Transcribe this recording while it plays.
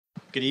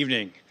Good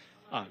evening.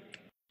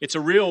 It's a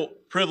real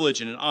privilege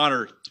and an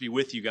honor to be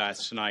with you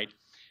guys tonight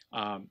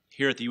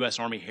here at the U.S.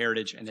 Army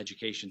Heritage and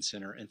Education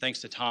Center. And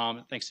thanks to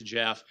Tom, thanks to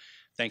Jeff,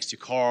 thanks to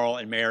Carl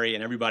and Mary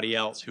and everybody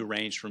else who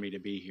arranged for me to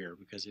be here,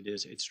 because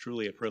it's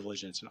truly a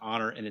privilege and it's an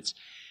honor, and it's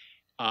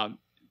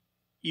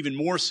even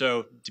more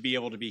so to be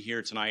able to be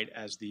here tonight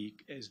as the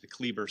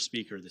Kleber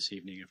speaker this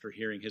evening after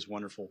hearing his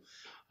wonderful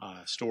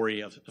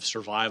story of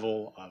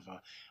survival,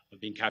 of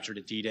being captured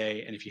at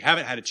D-Day. And if you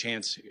haven't had a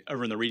chance,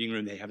 over in the reading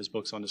room, they have his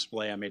books on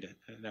display. I made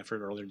an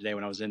effort earlier today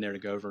when I was in there to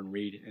go over and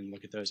read and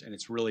look at those. And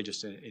it's really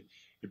just, it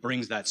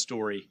brings that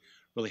story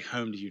really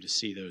home to you to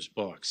see those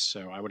books.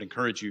 So I would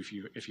encourage you,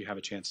 if you have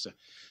a chance, to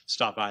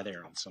stop by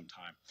there on some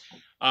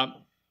time.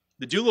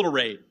 The Doolittle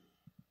Raid.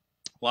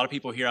 A lot of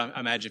people here, I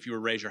imagine if you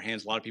would raise your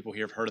hands, a lot of people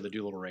here have heard of the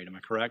Doolittle Raid. Am I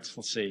correct?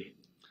 Let's see.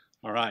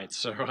 All right.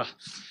 So, well,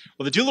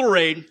 the Doolittle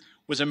Raid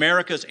was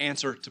America's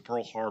answer to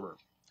Pearl Harbor.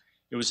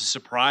 It was a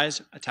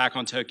surprise attack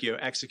on Tokyo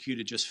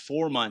executed just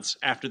 4 months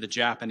after the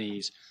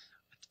Japanese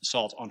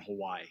assault on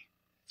Hawaii.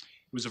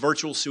 It was a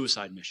virtual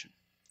suicide mission.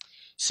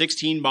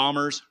 16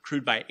 bombers,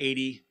 crewed by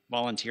 80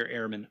 volunteer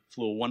airmen,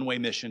 flew a one-way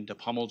mission to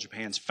pummel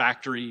Japan's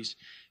factories,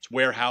 its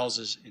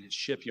warehouses, and its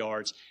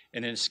shipyards,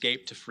 and then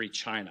escaped to free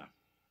China.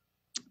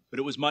 But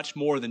it was much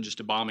more than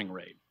just a bombing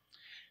raid.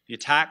 The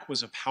attack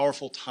was a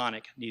powerful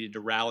tonic needed to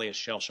rally a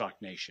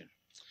shell-shocked nation,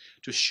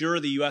 to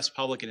assure the U.S.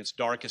 public in its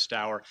darkest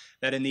hour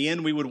that in the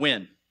end we would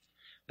win,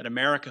 that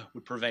America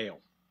would prevail.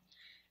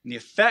 And the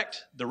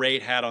effect the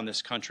raid had on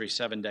this country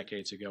 7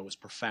 decades ago was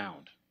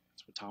profound.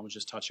 That's what Tom was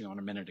just touching on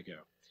a minute ago.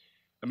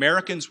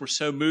 Americans were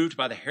so moved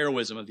by the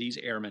heroism of these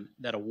airmen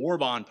that a war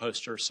bond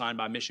poster signed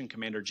by Mission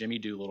Commander Jimmy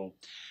Doolittle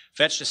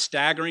fetched a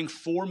staggering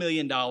 $4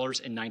 million in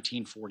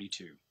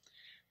 1942.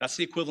 That's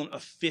the equivalent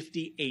of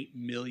 $58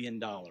 million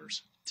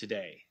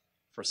today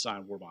for a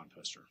signed war bond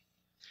poster.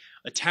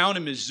 A town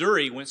in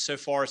Missouri went so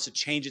far as to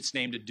change its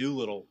name to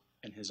Doolittle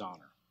in his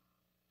honor.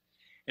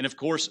 And of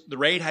course, the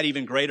raid had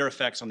even greater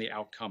effects on the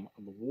outcome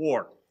of the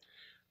war.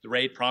 The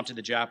raid prompted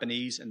the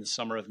Japanese in the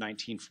summer of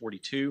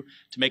 1942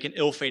 to make an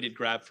ill-fated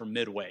grab for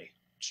Midway,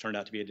 which turned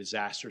out to be a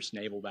disastrous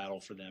naval battle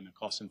for them and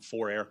cost them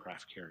 4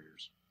 aircraft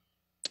carriers.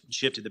 It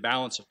shifted the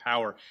balance of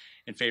power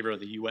in favor of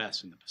the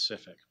U.S. in the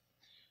Pacific.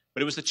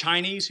 But it was the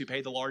Chinese who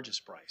paid the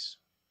largest price.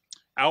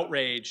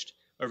 Outraged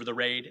over the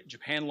raid,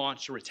 Japan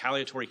launched a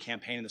retaliatory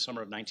campaign in the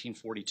summer of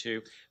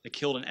 1942 that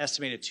killed an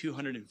estimated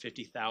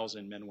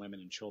 250,000 men, women,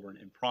 and children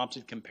and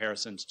prompted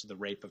comparisons to the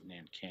rape of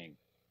Nanking.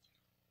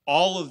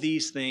 All of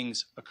these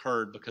things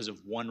occurred because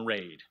of one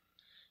raid,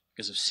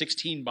 because of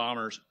 16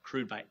 bombers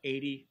crewed by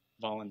 80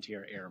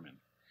 volunteer airmen.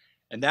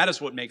 And that is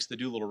what makes the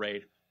Doolittle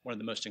Raid one of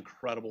the most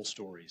incredible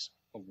stories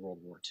of World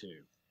War II.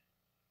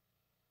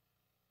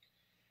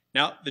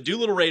 Now, the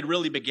Doolittle Raid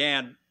really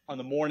began on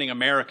the morning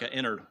America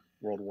entered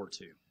World War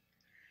II.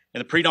 In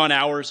the pre-dawn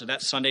hours of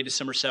that Sunday,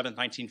 December 7,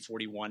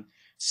 1941,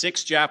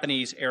 6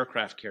 Japanese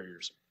aircraft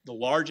carriers, the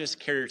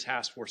largest carrier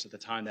task force at the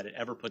time that had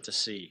ever put to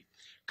sea,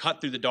 cut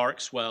through the dark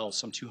swells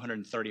some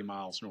 230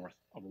 miles north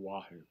of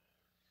Oahu.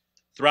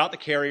 Throughout the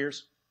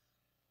carriers,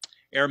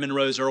 airmen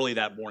rose early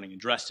that morning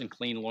and dressed in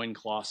clean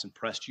loincloths and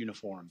pressed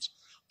uniforms,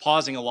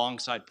 pausing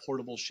alongside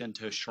portable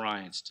Shinto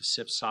shrines to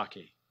sip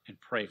sake and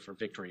pray for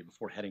victory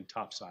before heading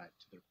topside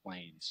to their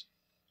planes.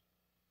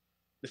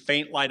 The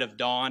faint light of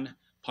dawn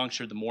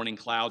punctured the morning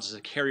clouds as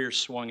the carriers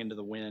swung into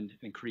the wind and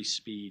increased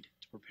speed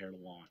to prepare to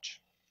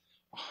launch.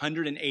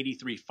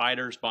 183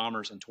 fighters,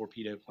 bombers, and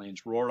torpedo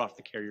planes roared off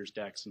the carriers'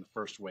 decks in the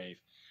first wave,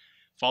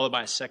 followed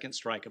by a second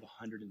strike of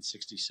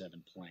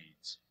 167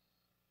 planes.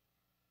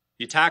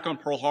 The attack on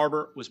Pearl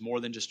Harbor was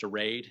more than just a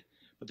raid,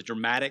 but the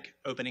dramatic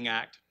opening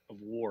act of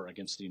war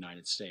against the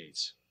United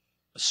States.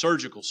 A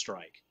surgical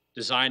strike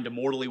designed to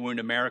mortally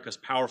wound America's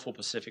powerful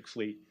Pacific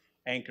fleet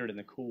anchored in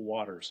the cool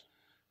waters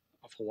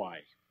of Hawaii.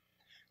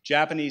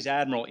 Japanese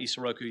Admiral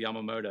Isoroku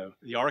Yamamoto,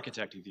 the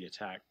architect of the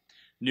attack,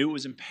 knew it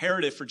was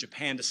imperative for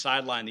Japan to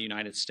sideline the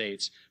United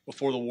States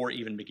before the war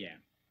even began.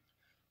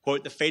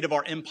 Quote, "The fate of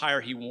our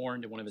empire," he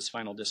warned in one of his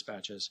final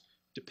dispatches,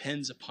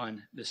 "depends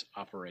upon this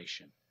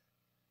operation."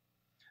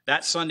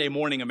 That Sunday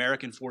morning,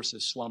 American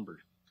forces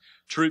slumbered.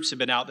 Troops had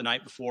been out the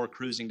night before,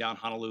 cruising down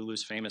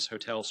Honolulu's famous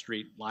Hotel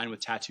Street, lined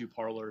with tattoo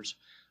parlors,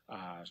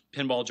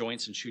 pinball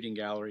joints, and shooting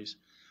galleries.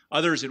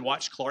 Others had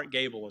watched Clark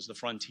Gable as the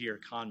frontier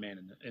con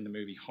man in the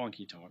movie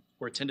Honky Tonk,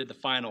 or attended the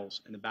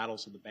finals and the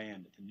battles of the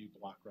band at the New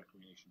Block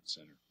Recreation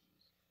Center.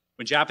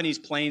 When Japanese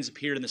planes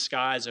appeared in the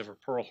skies over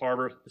Pearl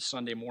Harbor this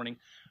Sunday morning,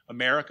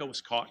 America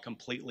was caught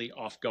completely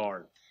off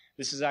guard.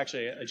 This is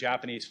actually a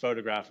Japanese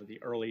photograph of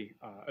the early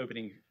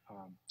opening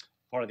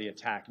part of the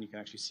attack, and you can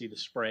actually see the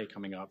spray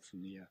coming up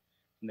from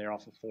there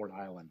off of Ford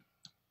Island.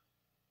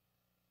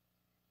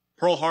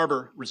 Pearl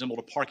Harbor resembled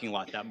a parking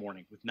lot that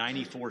morning with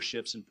 94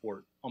 ships in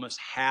port, almost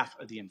half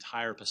of the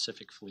entire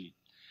Pacific fleet.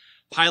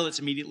 Pilots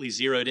immediately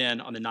zeroed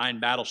in on the 9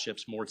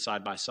 battleships moored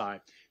side by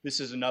side. This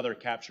is another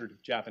captured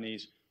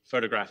Japanese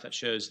photograph that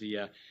shows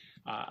the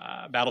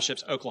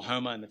battleships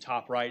Oklahoma in the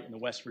top right and the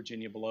West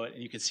Virginia below it.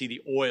 And you can see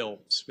the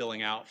oil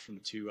spilling out from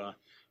the 2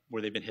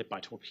 where they've been hit by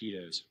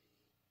torpedoes.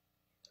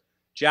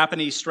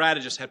 Japanese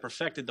strategists had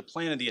perfected the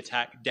plan of the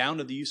attack down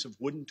to the use of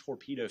wooden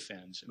torpedo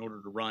fins in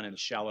order to run in the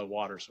shallow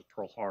waters of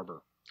Pearl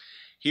Harbor.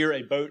 Here,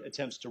 a boat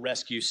attempts to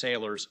rescue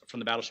sailors from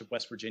the battleship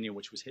West Virginia,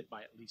 which was hit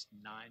by at least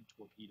 9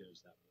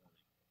 torpedoes that morning.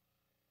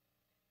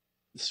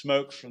 The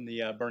smoke from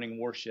the burning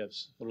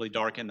warships literally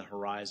darkened the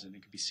horizon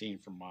and could be seen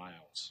for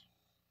miles.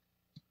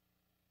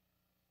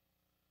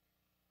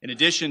 In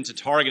addition to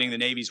targeting the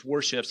Navy's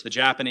warships, the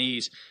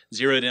Japanese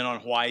zeroed in on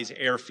Hawaii's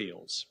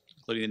airfields,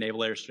 including the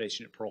Naval Air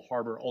Station at Pearl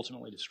Harbor,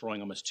 ultimately destroying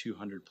almost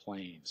 200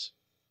 planes.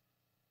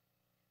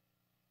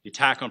 The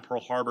attack on Pearl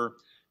Harbor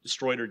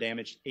destroyed or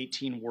damaged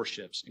 18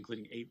 warships,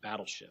 including 8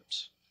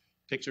 battleships.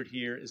 Pictured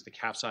here is the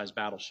capsized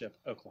battleship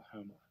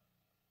Oklahoma.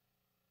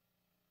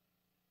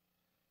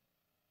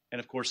 And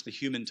of course, the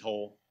human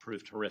toll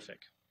proved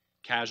horrific.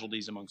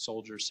 Casualties among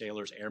soldiers,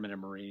 sailors, airmen,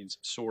 and Marines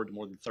soared to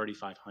more than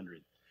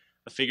 3,500,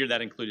 a figure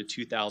that included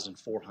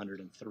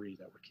 2,403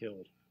 that were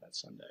killed that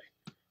Sunday.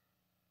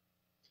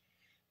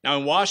 Now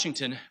in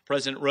Washington,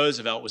 President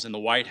Roosevelt was in the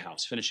White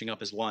House finishing up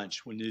his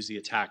lunch when news of the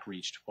attack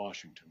reached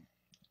Washington.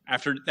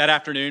 After that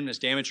afternoon, as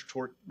damage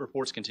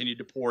reports continued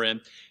to pour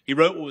in, he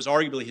wrote what was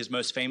arguably his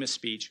most famous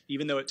speech,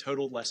 even though it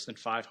totaled less than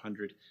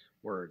 500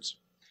 words.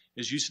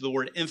 His use of the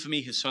word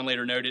infamy, his son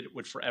later noted,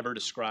 would forever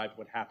describe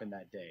what happened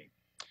that day.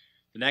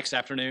 The next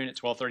afternoon at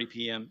 12:30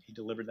 p.m., he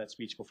delivered that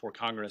speech before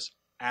Congress,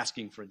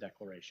 asking for a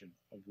declaration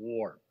of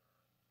war.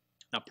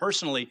 Now,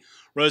 personally,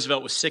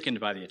 Roosevelt was sickened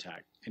by the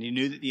attack, and he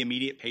knew that the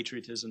immediate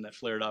patriotism that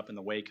flared up in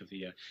the wake of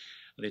the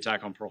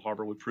attack on Pearl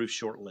Harbor would prove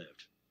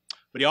short-lived.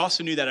 But he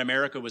also knew that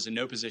America was in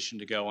no position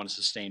to go on a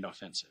sustained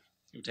offensive.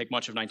 It would take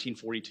much of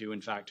 1942,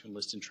 in fact, to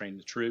enlist and train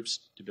the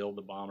troops, to build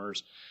the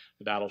bombers,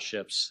 the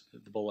battleships,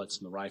 the bullets,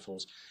 and the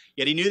rifles.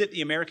 Yet he knew that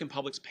the American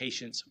public's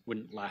patience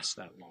wouldn't last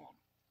that long.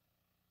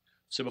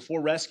 So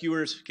before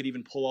rescuers could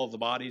even pull all of the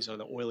bodies out of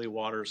the oily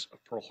waters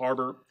of Pearl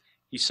Harbor,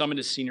 he summoned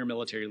his senior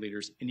military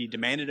leaders, and he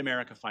demanded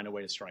America find a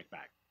way to strike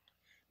back.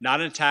 Not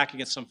an attack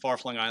against some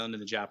far-flung island in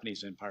the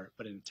Japanese Empire,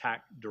 but an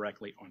attack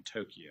directly on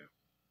Tokyo.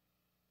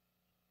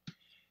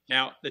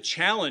 Now, the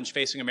challenge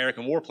facing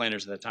American war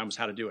planners at that time was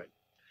how to do it.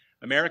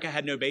 America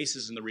had no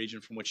bases in the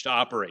region from which to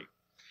operate.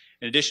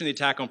 In addition to the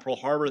attack on Pearl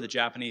Harbor, the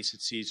Japanese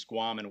had seized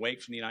Guam and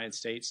Wake from the United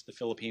States. The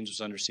Philippines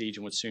was under siege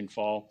and would soon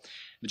fall.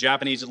 The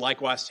Japanese had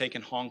likewise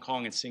taken Hong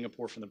Kong and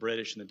Singapore from the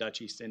British and the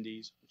Dutch East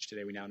Indies, which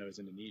today we now know as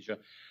Indonesia,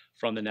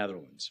 from the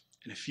Netherlands.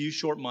 In a few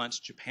short months,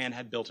 Japan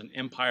had built an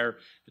empire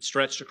that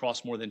stretched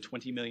across more than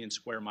 20 million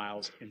square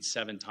miles in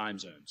 7 time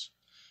zones.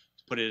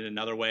 To put it in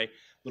another way,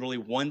 literally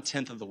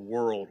 1/10 of the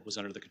world was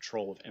under the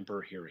control of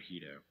Emperor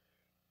Hirohito.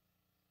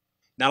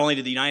 Not only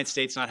did the United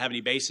States not have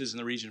any bases in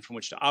the region from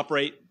which to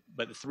operate,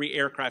 but the 3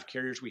 aircraft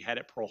carriers we had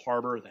at Pearl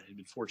Harbor that had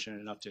been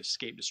fortunate enough to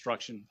escape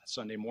destruction that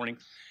Sunday morning,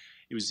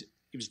 it was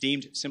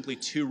deemed simply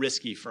too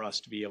risky for us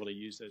to be able to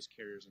use those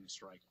carriers in a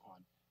strike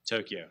on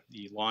Tokyo.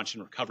 The launch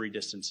and recovery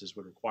distances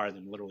would require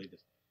them literally to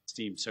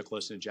steam so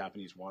close to the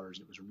Japanese waters.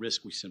 It was a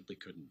risk we simply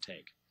couldn't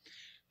take.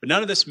 But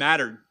none of this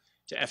mattered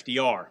to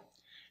FDR,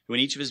 who in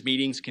each of his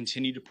meetings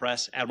continued to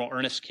press Admiral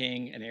Ernest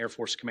King and Air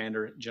Force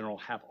Commander General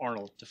Hap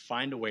Arnold to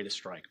find a way to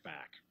strike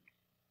back.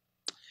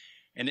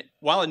 And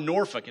while in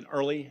Norfolk in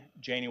early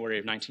January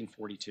of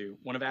 1942,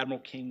 one of Admiral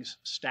King's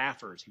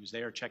staffers, he was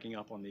there checking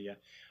up on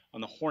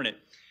the Hornet,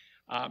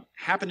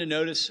 happened to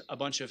notice a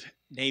bunch of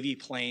Navy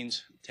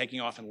planes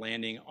taking off and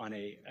landing on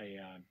a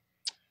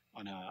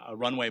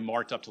runway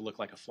marked up to look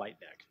like a flight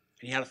deck.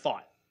 And he had a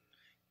thought.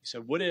 He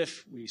said, what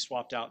if we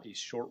swapped out these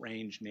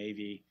short-range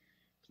Navy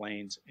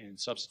planes and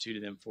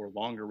substituted them for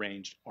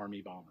longer-range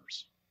Army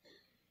bombers?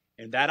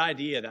 And that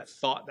idea, that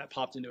thought that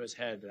popped into his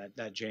head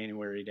that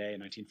January day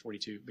in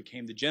 1942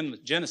 became the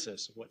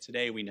genesis of what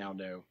today we now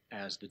know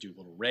as the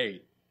Doolittle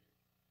Raid.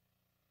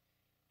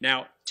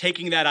 Now,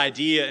 taking that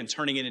idea and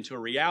turning it into a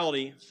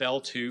reality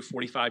fell to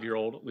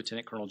 45-year-old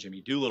Lieutenant Colonel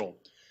Jimmy Doolittle,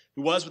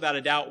 who was, without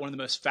a doubt, one of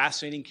the most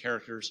fascinating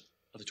characters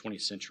of the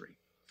 20th century.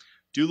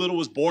 Doolittle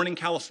was born in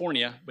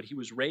California, but he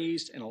was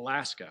raised in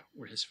Alaska,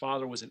 where his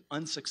father was an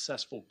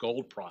unsuccessful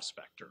gold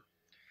prospector.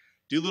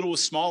 Doolittle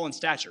was small in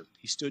stature.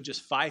 He stood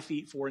just 5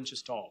 feet 4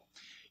 inches tall.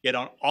 Yet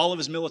on all of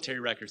his military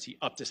records, he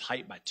upped his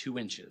height by 2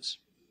 inches.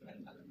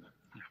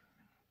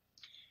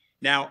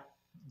 Now,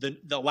 the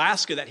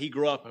Alaska that he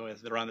grew up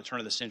with around the turn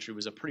of the century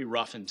was a pretty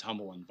rough and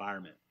tumble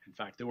environment. In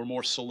fact, there were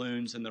more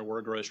saloons than there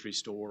were grocery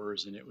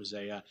stores, and it was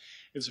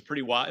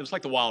pretty wild. It was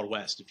like the Wild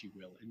West, if you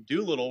will. And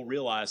Doolittle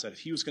realized that if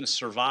he was going to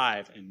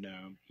survive in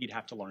Nome, he'd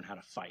have to learn how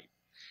to fight.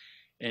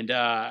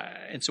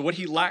 And so what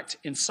he lacked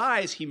in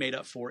size, he made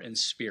up for in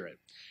spirit.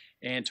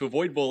 And to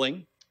avoid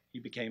bullying, he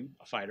became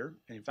a fighter.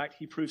 And in fact,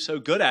 he proved so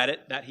good at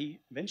it that he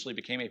eventually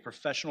became a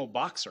professional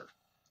boxer.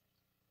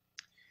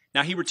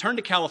 Now, he returned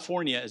to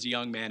California as a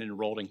young man and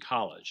enrolled in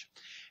college.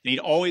 And he'd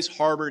always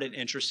harbored an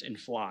interest in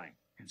flying.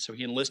 And so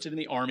he enlisted in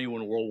the Army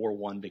when World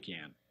War I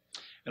began.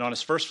 And on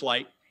his first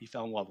flight, he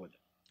fell in love with it.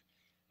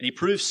 And he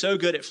proved so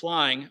good at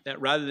flying that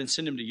rather than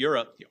send him to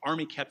Europe, the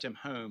Army kept him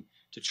home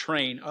to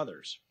train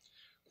others.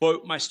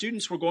 Quote, "My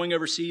students were going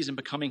overseas and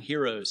becoming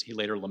heroes," he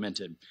later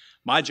lamented.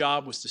 "My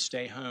job was to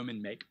stay home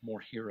and make more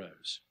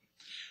heroes."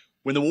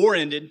 When the war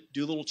ended,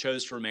 Doolittle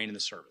chose to remain in the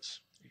service.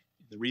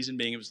 The reason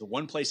being it was the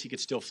one place he could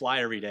still fly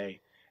every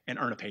day and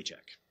earn a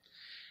paycheck.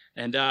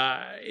 And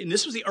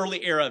this was the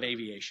early era of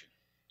aviation.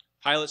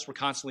 Pilots were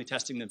constantly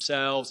testing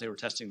themselves. They were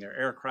testing their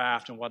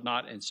aircraft and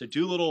whatnot. And so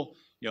Doolittle,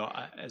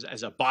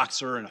 as a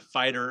boxer and a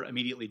fighter,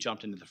 immediately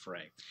jumped into the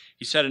fray.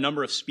 He set a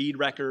number of speed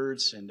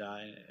records, and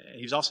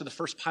he was also the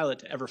first pilot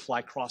to ever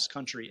fly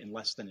cross-country in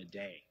less than a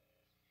day.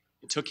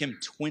 It took him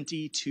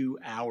 22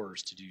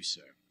 hours to do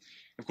so.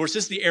 Of course,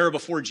 this is the era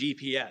before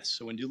GPS.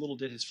 So when Doolittle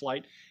did his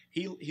flight,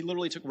 he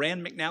literally took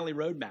Rand McNally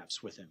road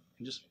maps with him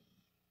and just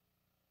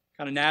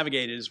kind of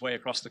navigated his way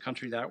across the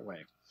country that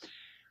way.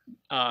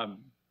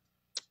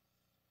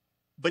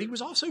 But he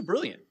was also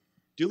brilliant.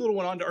 Doolittle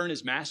went on to earn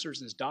his master's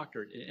and his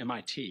doctorate at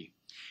MIT.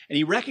 And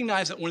he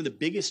recognized that one of the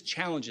biggest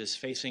challenges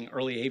facing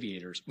early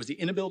aviators was the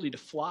inability to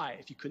fly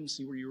if you couldn't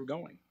see where you were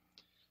going.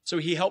 So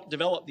he helped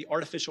develop the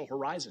artificial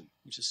horizon,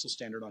 which is still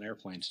standard on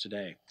airplanes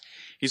today.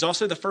 He's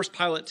also the first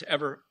pilot to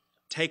ever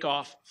take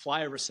off,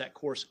 fly over a set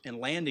course, and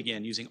land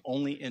again using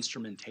only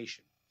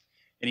instrumentation.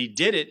 And he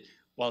did it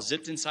while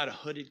zipped inside a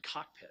hooded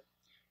cockpit.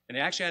 And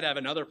they actually had to have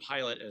another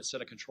pilot at a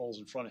set of controls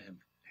in front of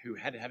him who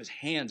had to have his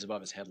hands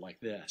above his head like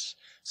this,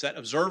 so that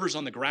observers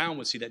on the ground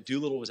would see that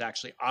Doolittle was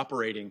actually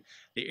operating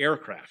the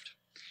aircraft.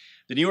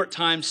 The New York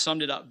Times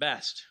summed it up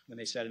best when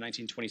they said in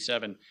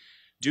 1927,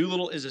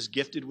 "Doolittle is as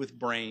gifted with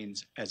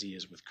brains as he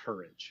is with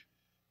courage."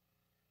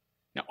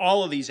 Now,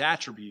 all of these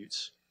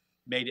attributes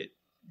made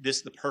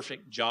this the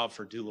perfect job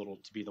for Doolittle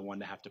to be the one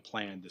to have to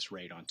plan this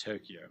raid on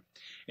Tokyo.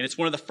 And it's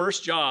one of the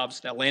first jobs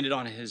that landed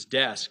on his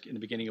desk in the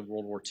beginning of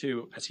World War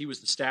II, as he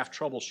was the staff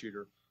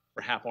troubleshooter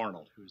for Hap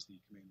Arnold, who was the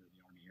commander of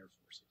the Army Air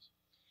Forces.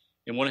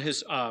 And one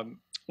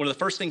of the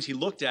first things he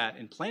looked at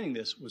in planning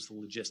this was the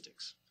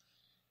logistics.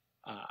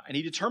 And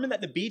he determined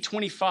that the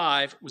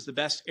B-25 was the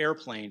best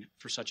airplane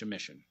for such a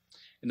mission.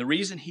 And the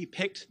reason he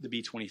picked the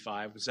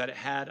B-25 was that it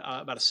had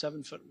about a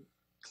 7-foot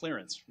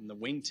clearance from the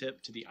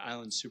wingtip to the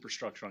island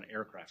superstructure on an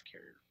aircraft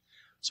carrier.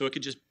 So it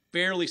could just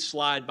barely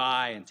slide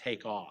by and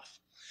take off.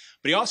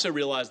 But he also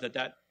realized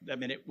that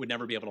meant it would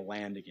never be able to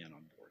land again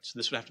on board. So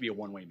this would have to be a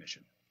one-way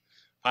mission.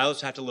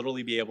 Pilots would have to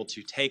literally be able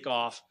to take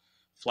off,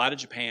 fly to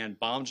Japan,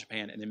 bomb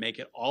Japan, and then make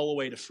it all the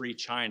way to free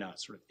China,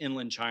 sort of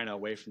inland China,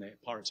 away from the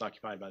parts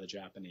occupied by the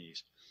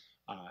Japanese.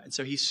 And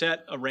so he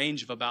set a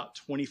range of about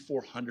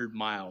 2,400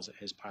 miles that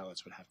his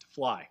pilots would have to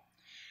fly.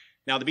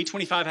 Now, the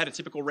B-25 had a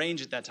typical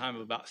range at that time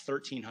of about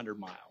 1,300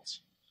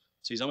 miles.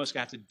 So he's almost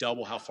going to have to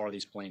double how far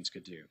these planes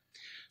could do.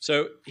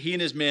 So he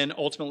and his men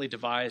ultimately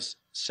devised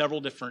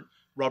several different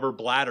rubber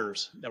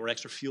bladders that were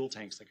extra fuel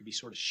tanks that could be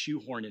sort of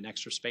shoehorned in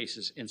extra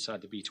spaces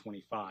inside the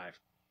B-25.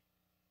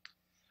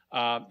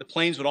 The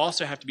planes would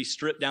also have to be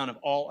stripped down of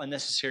all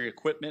unnecessary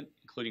equipment,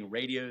 including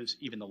radios,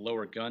 even the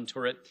lower gun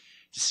turret.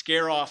 To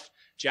scare off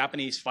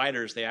Japanese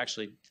fighters, they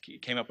actually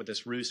came up with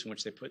this ruse in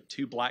which they put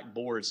 2 black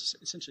boards,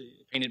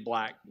 essentially painted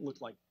black,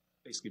 looked like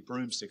basically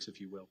broomsticks, if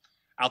you will,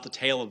 out the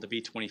tail of the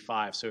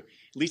B-25. So at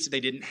least if they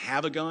didn't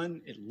have a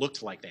gun, it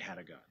looked like they had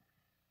a gun.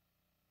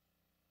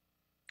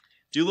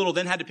 Doolittle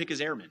then had to pick his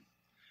airmen.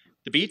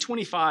 The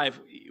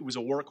B-25 was a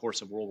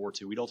workhorse of World War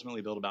II. We'd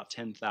ultimately built about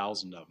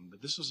 10,000 of them,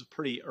 but this was a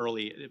pretty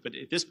early, but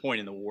at this point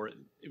in the war,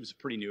 it was a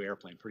pretty new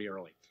airplane, pretty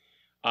early.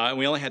 And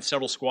we only had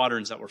several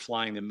squadrons that were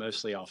flying them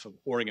mostly off of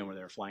Oregon, where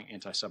they were flying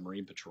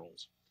anti-submarine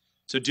patrols.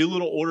 So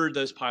Doolittle ordered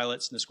those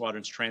pilots and the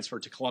squadrons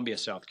transferred to Columbia,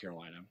 South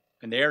Carolina.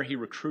 And there he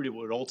recruited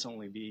what would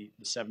ultimately be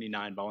the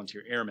 79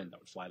 volunteer airmen that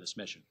would fly this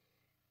mission.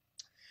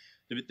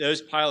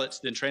 Those pilots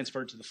then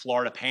transferred to the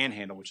Florida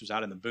Panhandle, which was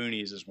out in the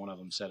boonies, as one of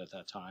them said at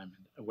that time,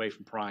 away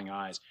from prying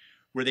eyes,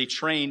 where they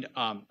trained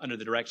under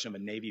the direction of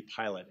a Navy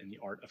pilot in the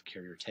art of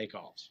carrier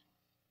takeoffs.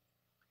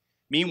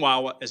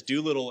 Meanwhile, as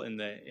Doolittle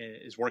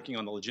is working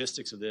on the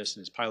logistics of this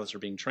and his pilots are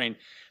being trained,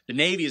 the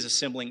Navy is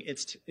assembling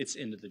its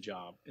end of the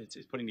job. It's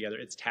putting together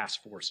its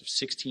task force of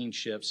 16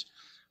 ships,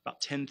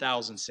 about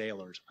 10,000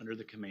 sailors under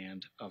the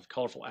command of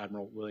colorful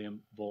Admiral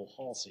William Bull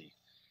Halsey.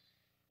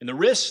 And the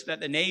risks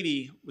that the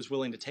Navy was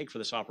willing to take for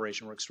this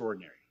operation were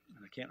extraordinary.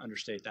 And I can't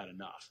understate that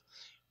enough.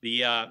 We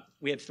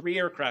had 3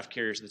 aircraft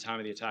carriers at the time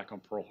of the attack on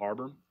Pearl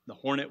Harbor. The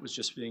Hornet was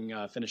just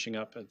finishing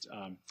up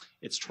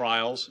its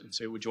trials, and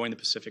so it would join the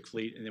Pacific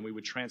Fleet, and then we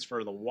would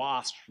transfer the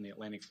Wasp from the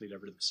Atlantic Fleet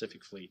over to the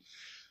Pacific Fleet.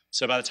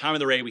 So by the time of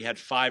the raid, we had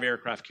 5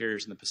 aircraft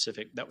carriers in the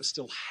Pacific. That was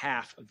still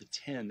half of the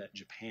 10 that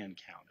Japan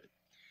counted.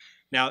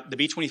 Now, the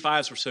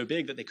B-25s were so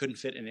big that they couldn't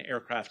fit in an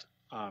aircraft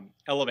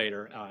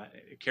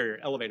carrier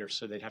elevator,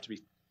 so they'd have to be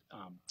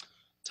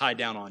tied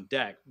down on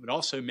deck. It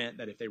also meant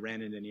that if they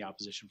ran into any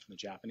opposition from the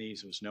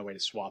Japanese, there was no way to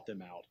swap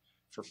them out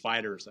for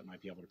fighters that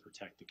might be able to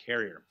protect the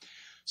carrier.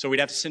 So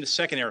we'd have to send a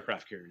second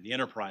aircraft carrier, the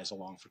Enterprise,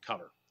 along for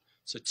cover.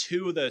 So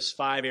 2 of those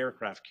 5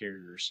 aircraft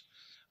carriers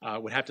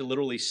would have to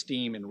literally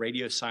steam in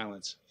radio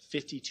silence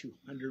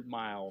 5,200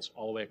 miles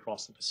all the way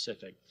across the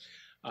Pacific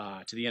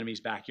to the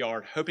enemy's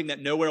backyard, hoping that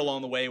nowhere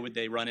along the way would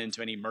they run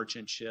into any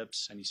merchant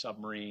ships, any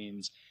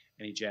submarines,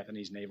 any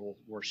Japanese naval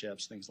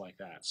warships, things like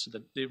that. So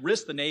the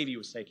risks the Navy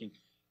was taking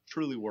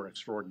truly were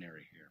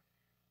extraordinary here.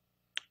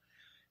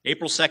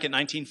 April 2nd,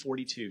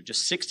 1942,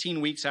 just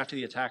 16 weeks after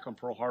the attack on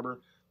Pearl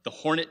Harbor, the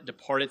Hornet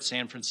departed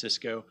San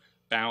Francisco,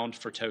 bound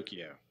for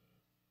Tokyo.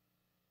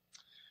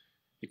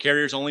 The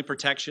carrier's only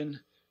protection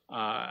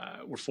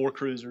were 4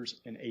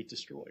 cruisers and 8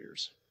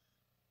 destroyers.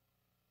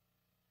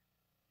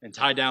 And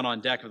tied down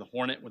on deck of the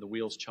Hornet with the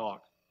wheels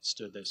chalked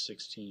stood those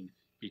 16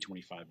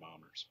 B-25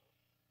 bombers.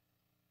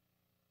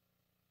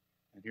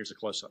 And here's a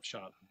close-up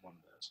shot of one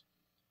of those.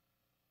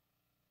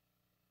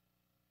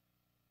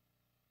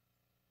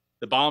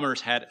 The bombers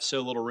had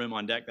so little room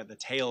on deck that the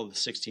tail of the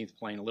 16th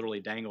plane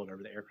literally dangled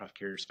over the aircraft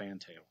carrier's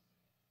fantail.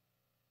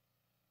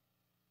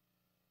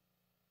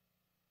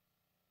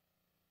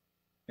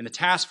 And the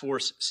task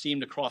force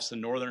steamed across the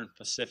northern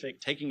Pacific,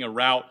 taking a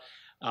route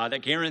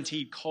that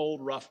guaranteed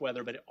cold, rough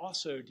weather, but it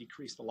also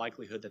decreased the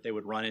likelihood that they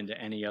would run into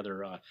any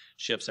other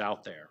ships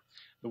out there.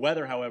 The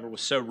weather, however,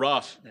 was so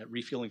rough that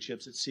refueling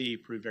ships at sea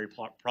proved very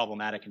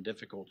problematic and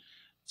difficult.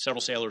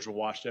 Several sailors were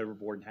washed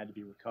overboard and had to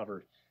be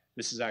recovered.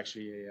 This is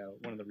actually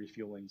one of the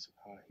refuelings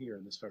here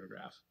in this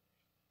photograph.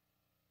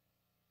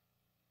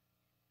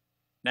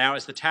 Now,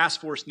 as the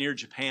task force neared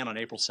Japan on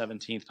April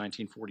 17th,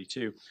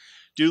 1942,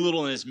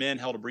 Doolittle and his men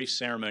held a brief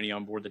ceremony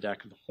on board the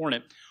deck of the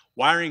Hornet,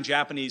 wiring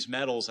Japanese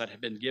medals that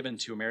had been given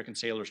to American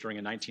sailors during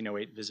a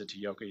 1908 visit to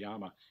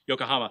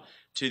Yokohama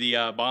to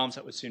the bombs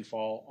that would soon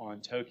fall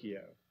on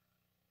Tokyo.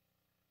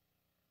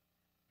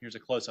 Here's a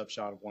close-up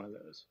shot of one of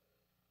those.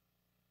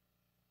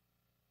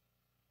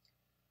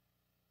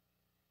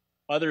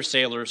 Other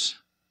sailors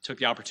took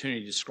the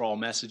opportunity to scrawl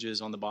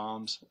messages on the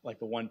bombs, like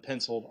the one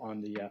penciled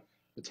on the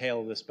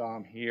tail of this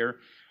bomb here.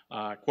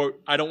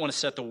 Quote, "I don't want to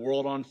set the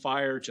world on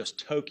fire, just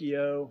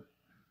Tokyo."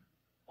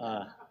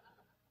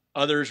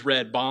 Others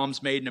read,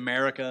 "Bombs made in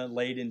America,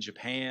 laid in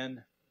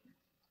Japan."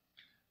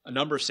 A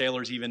number of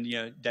sailors even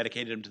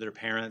dedicated them to their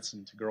parents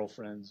and to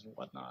girlfriends and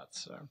whatnot.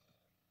 So,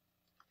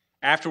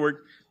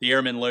 afterward, the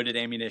airmen loaded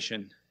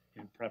ammunition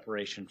in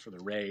preparation for the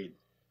raid.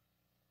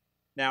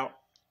 Now,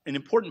 an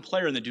important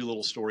player in the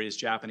Doolittle story is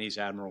Japanese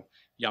Admiral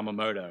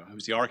Yamamoto, who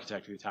was the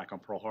architect of the attack on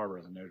Pearl Harbor,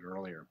 as I noted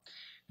earlier.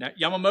 Now,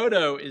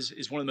 Yamamoto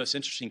is one of the most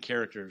interesting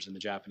characters in the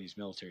Japanese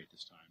military at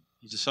this time.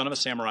 He's the son of a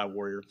samurai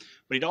warrior,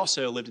 but he'd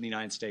also lived in the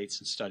United States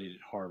and studied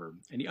at Harvard.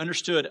 And he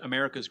understood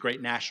America's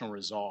great national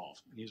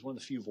resolve. And he was one of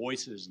the few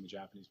voices in the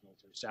Japanese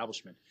military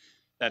establishment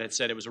that had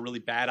said it was a really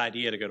bad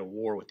idea to go to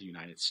war with the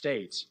United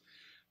States.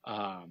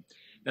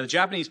 Now, the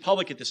Japanese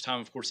public at this time,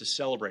 of course, is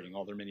celebrating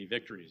all their many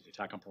victories, the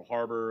attack on Pearl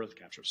Harbor, the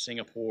capture of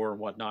Singapore, and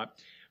whatnot.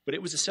 But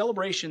it was a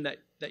celebration that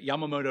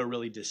Yamamoto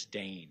really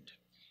disdained.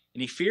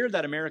 And he feared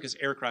that America's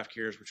aircraft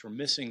carriers, which were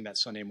missing that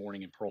Sunday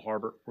morning in Pearl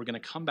Harbor, were going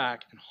to come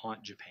back and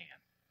haunt Japan.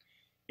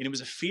 And it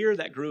was a fear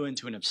that grew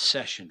into an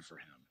obsession for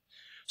him.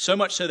 So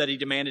much so that he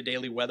demanded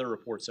daily weather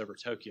reports over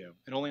Tokyo.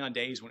 And only on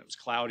days when it was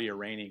cloudy or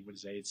raining would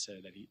his aides say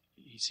that he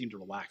seemed to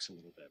relax a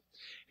little bit.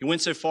 He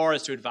went so far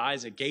as to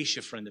advise a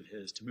geisha friend of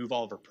his to move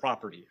all of her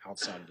property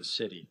outside of the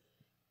city.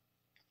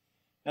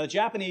 Now, the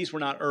Japanese were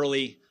not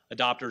early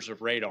adopters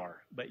of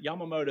radar, but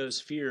Yamamoto's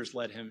fears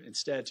led him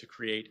instead to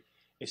create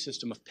a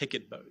system of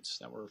picket boats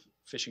that were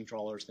fishing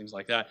trawlers, things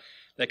like that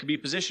could be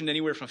positioned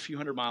anywhere from a few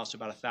hundred miles to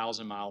about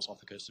 1,000 miles off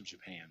the coast of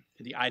Japan.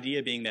 And the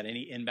idea being that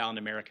any inbound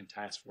American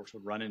task force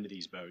would run into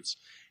these boats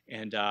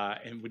and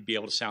would be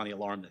able to sound the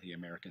alarm that the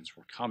Americans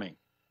were coming.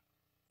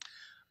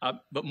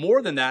 But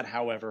more than that,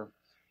 however,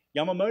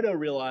 Yamamoto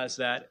realized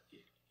that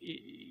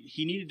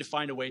he needed to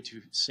find a way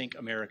to sink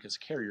America's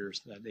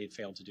carriers that they had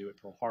failed to do at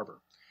Pearl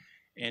Harbor.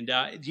 And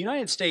the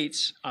United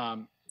States,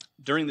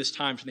 during this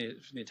time from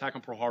the attack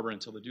on Pearl Harbor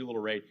until the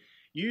Doolittle Raid,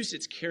 used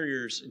its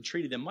carriers and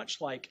treated them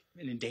much like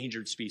an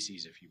endangered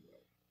species, if you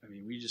will. I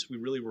mean, we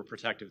really were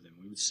protective of them.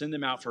 We would send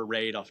them out for a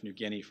raid off New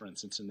Guinea, for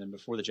instance, and then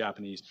before the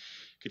Japanese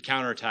could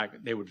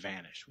counterattack, they would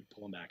vanish. We'd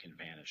pull them back and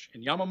vanish.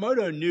 And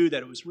Yamamoto knew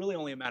that it was really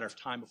only a matter of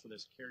time before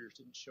those carriers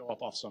didn't show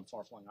up off some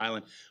far-flung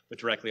island, but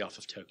directly off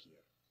of Tokyo.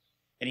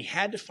 And he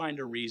had to find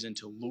a reason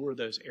to lure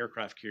those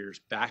aircraft carriers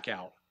back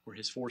out where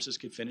his forces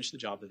could finish the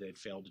job that they had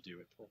failed to do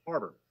at Pearl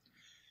Harbor.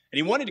 And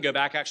he wanted to go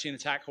back actually and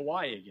attack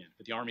Hawaii again,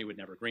 but the Army would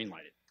never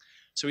greenlight it.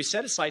 So he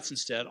set his sights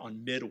instead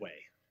on Midway,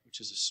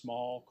 which is a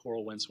small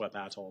coral windswept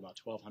atoll about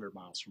 1,200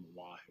 miles from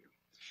Oahu.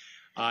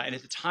 And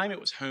at the time, it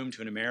was home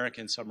to an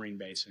American submarine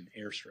base and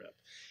airstrip.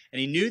 And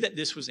he knew that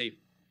this was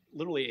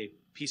literally a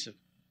piece of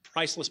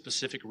priceless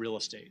Pacific real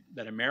estate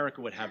that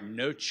America would have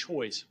no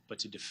choice but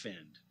to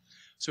defend.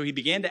 So he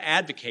began to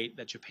advocate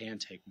that Japan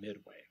take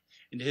Midway.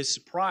 And to his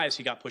surprise,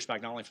 he got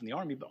pushback not only from the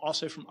Army, but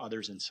also from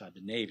others inside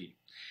the Navy.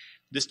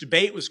 This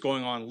debate was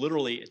going on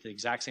literally at the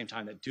exact same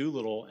time that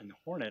Doolittle and the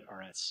Hornet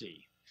are at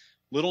sea.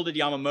 Little did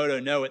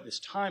Yamamoto know at this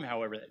time,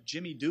 however, that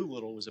Jimmy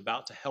Doolittle was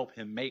about to help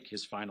him make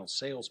his final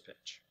sales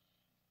pitch.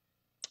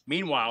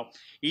 Meanwhile,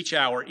 each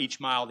hour, each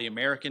mile, the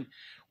American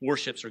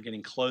warships are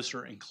getting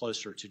closer and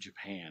closer to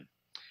Japan.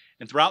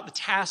 And throughout the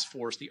task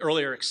force, the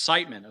earlier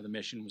excitement of the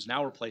mission was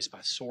now replaced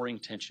by soaring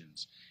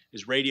tensions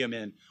His radio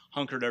men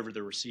hunkered over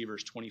the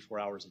receivers 24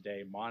 hours a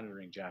day,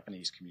 monitoring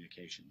Japanese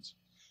communications.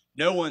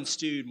 No one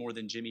stewed more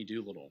than Jimmy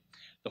Doolittle.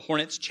 The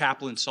Hornets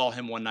chaplain saw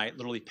him one night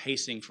literally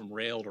pacing from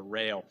rail to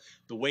rail,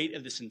 the weight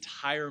of this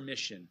entire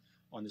mission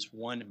on this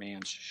one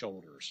man's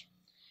shoulders.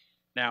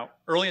 Now,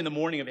 early in the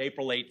morning of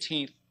April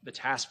 18th, the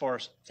task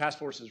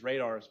force's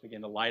radars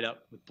began to light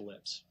up with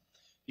blips.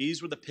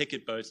 These were the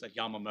picket boats that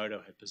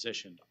Yamamoto had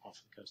positioned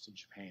off the coast of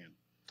Japan.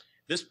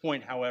 At this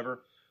point,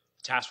 however,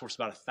 the task force was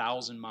about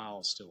 1,000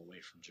 miles still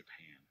away from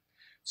Japan.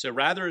 So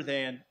rather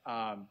than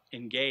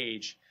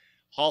engage,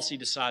 Halsey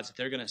decides that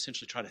they're going to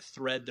essentially try to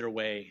thread their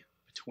way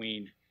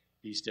between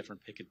these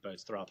different picket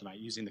boats throughout the night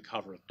using the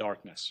cover of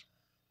darkness.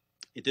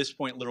 At this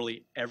point,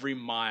 literally every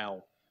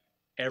mile,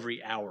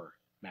 every hour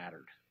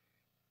mattered.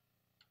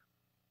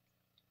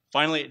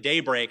 Finally, at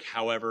daybreak,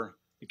 however,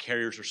 the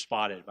carriers were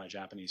spotted by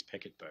Japanese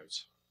picket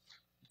boats.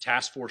 The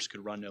task force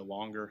could run no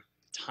longer.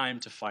 The time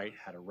to fight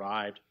had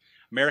arrived.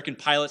 American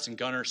pilots and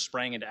gunners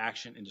sprang into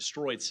action and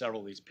destroyed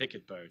several of these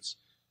picket boats,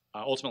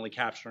 ultimately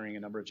capturing a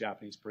number of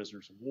Japanese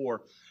prisoners of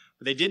war.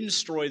 But they didn't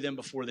destroy them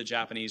before the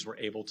Japanese were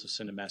able to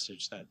send a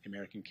message that the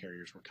American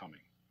carriers were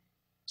coming.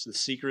 So the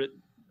secret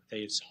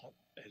they had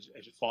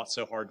fought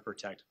so hard to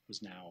protect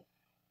was now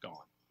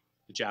gone.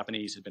 The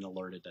Japanese had been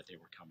alerted that they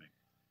were coming.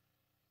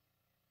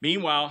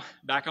 Meanwhile,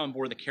 back on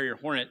board the carrier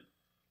Hornet,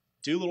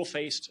 Doolittle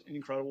faced an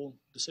incredible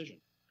decision.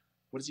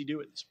 What does he do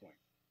at this point?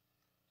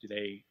 Do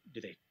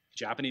the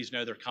Japanese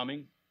know they're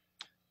coming?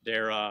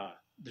 They're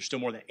still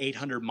more than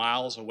 800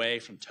 miles away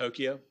from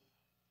Tokyo.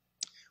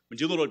 When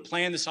Doolittle had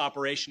planned this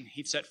operation,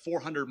 he'd set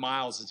 400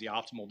 miles as the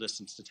optimal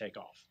distance to take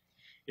off.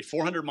 At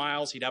 400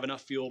 miles, he'd have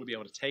enough fuel to be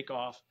able to take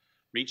off,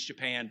 reach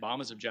Japan, bomb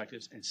his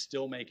objectives, and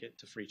still make it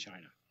to free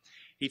China.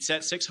 He'd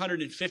set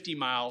 650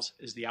 miles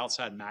as the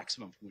outside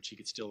maximum from which he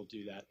could still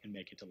do that and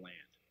make it to land.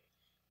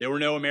 There were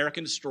no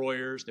American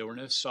destroyers. There were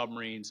no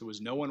submarines. There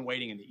was no one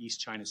waiting in the East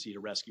China Sea to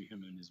rescue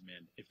him and his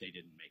men if they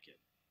didn't make it.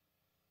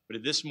 But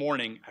at this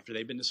morning, after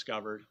they've been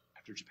discovered,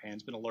 after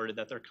Japan's been alerted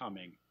that they're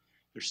coming,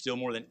 they're still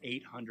more than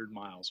 800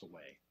 miles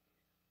away.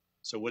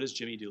 So what does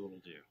Jimmy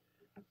Doolittle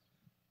do?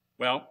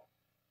 Well,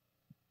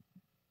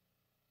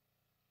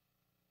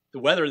 the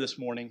weather this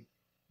morning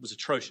was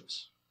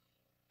atrocious.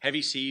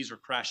 Heavy seas were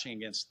crashing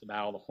against the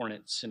bow of the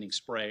Hornet, sending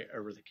spray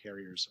over the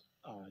carrier's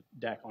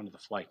deck onto the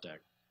flight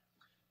deck.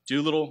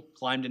 Doolittle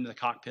climbed into the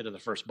cockpit of the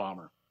first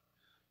bomber.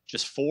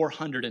 Just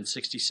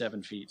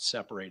 467 feet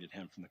separated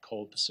him from the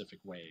cold Pacific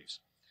waves.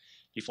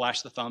 He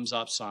flashed the thumbs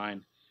up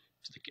sign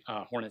to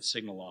the Hornet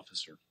signal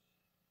officer.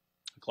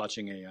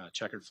 Clutching a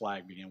checkered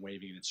flag, began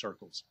waving it in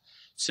circles,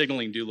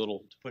 signaling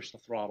Doolittle to push the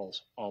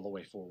throttles all the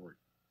way forward.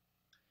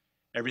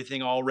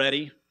 Everything all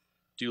ready?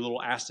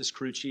 Doolittle asked his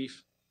crew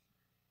chief.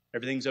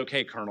 "Everything's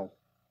okay, Colonel,"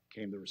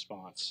 came the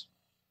response.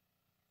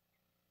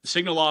 The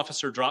signal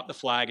officer dropped the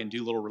flag and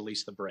Doolittle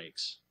released the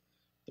brakes.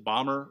 The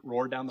bomber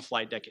roared down the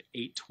flight deck at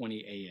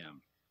 8:20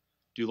 a.m.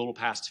 Doolittle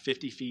passed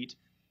 50 feet,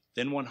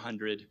 then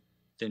 100,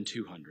 then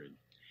 200.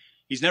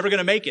 "He's never going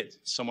to make it,"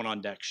 someone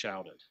on deck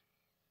shouted.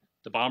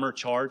 The bomber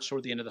charged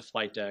toward the end of the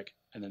flight deck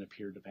and then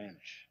appeared to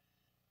vanish.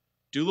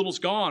 "Doolittle's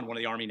gone," one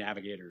of the Army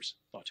navigators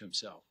thought to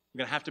himself. "We're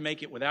going to have to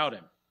make it without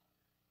him."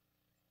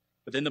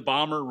 But then the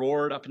bomber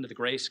roared up into the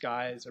gray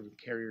skies over the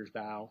carrier's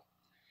bow,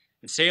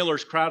 and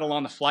sailors crowded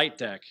along the flight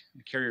deck, and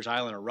the carrier's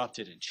island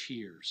erupted in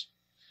cheers.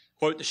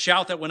 Quote, "The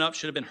shout that went up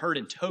should have been heard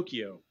in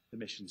Tokyo," the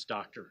mission's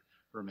doctor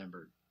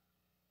remembered.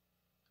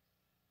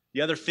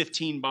 The other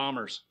 15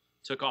 bombers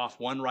took off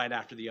one right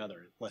after the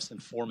other at less than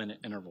 4-minute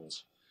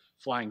intervals,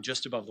 flying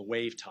just above the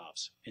wave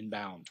tops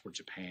inbound toward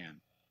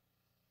Japan.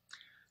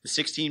 The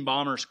 16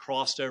 bombers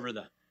crossed over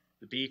the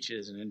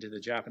beaches and into the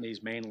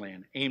Japanese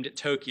mainland, aimed at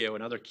Tokyo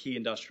and other key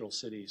industrial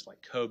cities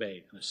like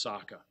Kobe and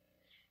Osaka.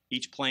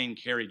 Each plane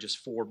carried just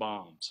 4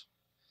 bombs.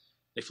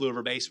 They flew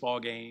over baseball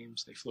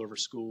games. They flew over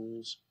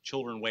schools.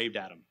 Children waved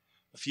at them.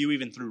 A few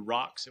even threw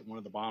rocks at one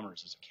of the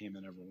bombers as it came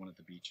in over one of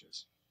the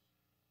beaches.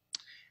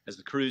 As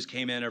the crews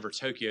came in over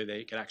Tokyo,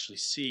 they could actually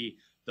see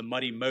the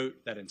muddy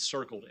moat that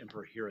encircled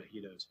Emperor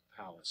Hirohito's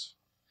palace.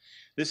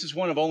 This is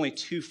one of only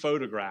 2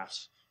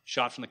 photographs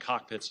shot from the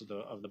cockpits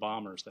of the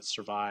bombers that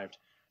survived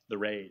the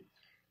raid.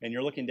 And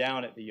you're looking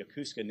down at the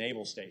Yokosuka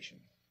Naval Station,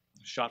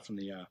 shot from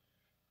the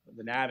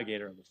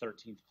navigator of the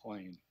 13th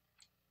plane.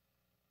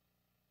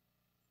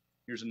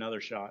 Here's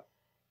another shot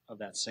of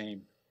that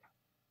same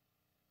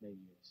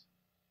Navy base.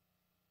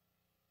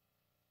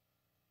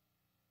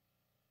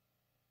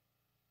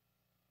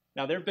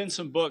 Now, there have been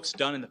some books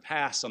done in the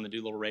past on the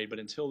Doolittle Raid, but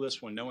until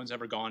this one, no one's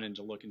ever gone in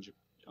to look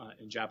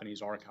in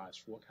Japanese archives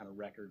for what kind of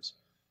records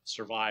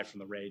survived from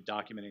the raid,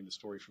 documenting the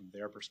story from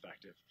their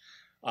perspective.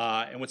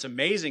 And what's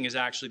amazing is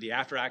actually the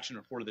after-action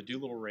report of the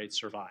Doolittle Raid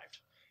survived.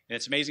 And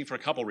it's amazing for a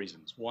couple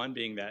reasons. One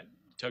being that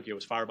Tokyo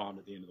was firebombed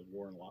at the end of the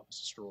war and a lot was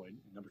destroyed.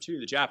 And number 2,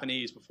 the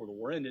Japanese, before the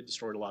war ended,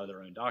 destroyed a lot of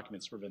their own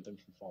documents to prevent them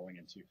from falling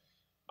into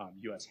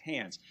U.S.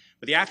 hands.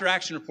 But the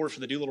after-action report for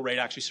the Doolittle Raid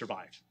actually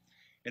survived.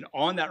 And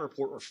on that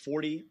report were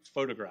 40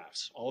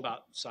 photographs, all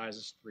about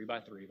sizes 3 by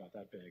 3, about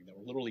that big, that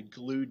were literally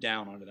glued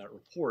down onto that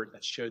report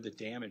that showed the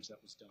damage that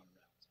was done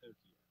around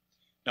Tokyo.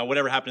 Now,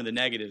 whatever happened to the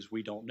negatives,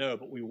 we don't know,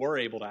 but we were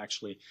able to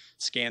actually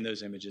scan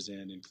those images in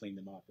and clean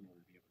them up in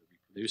order to be able to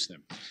reproduce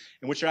them.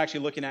 And what you're actually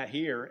looking at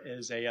here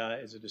is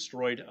a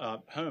destroyed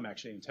home,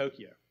 actually, in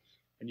Tokyo.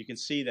 And you can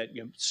see that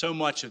so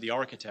much of the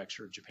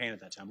architecture of Japan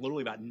at that time,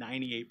 literally about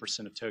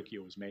 98% of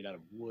Tokyo was made out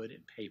of wood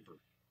and paper.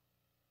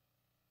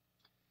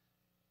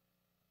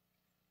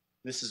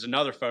 This is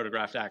another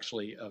photograph,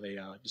 actually, of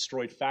a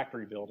destroyed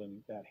factory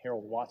building that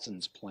Harold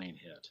Watson's plane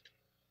hit.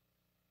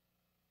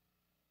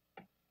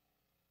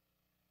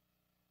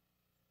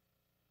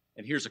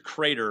 And here's a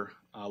crater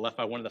left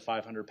by one of the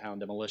 500-pound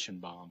demolition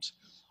bombs.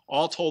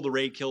 All told, the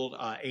raid killed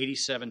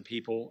 87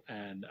 people,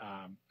 and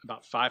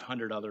about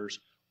 500 others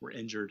were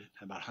injured,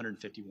 and about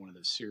 151 of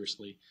those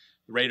seriously.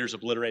 The raiders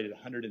obliterated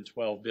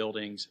 112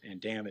 buildings and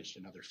damaged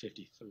another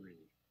 53.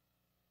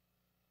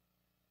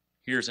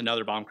 Here's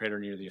another bomb crater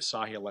near the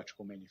Asahi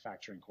Electrical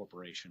Manufacturing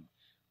Corporation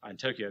in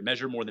Tokyo. It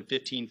measured more than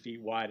 15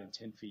 feet wide and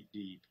 10 feet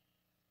deep.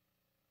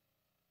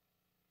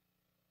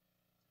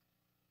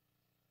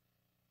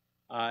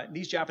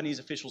 These Japanese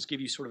officials give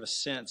you sort of a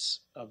sense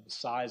of the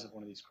size of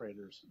one of these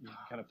craters. It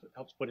kind of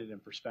helps put it in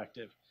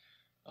perspective.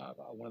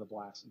 One of the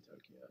blasts in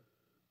Tokyo.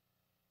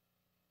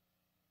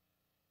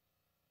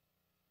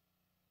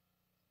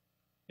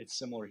 It's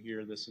similar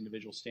here. This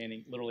individual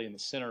standing literally in the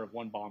center of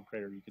one bomb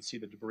crater. You can see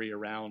the debris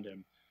around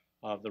him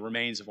of the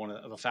remains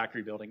of a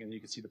factory building, and you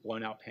can see the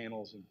blown out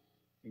panels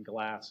and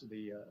glass of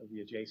the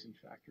adjacent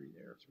factory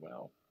there as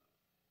well.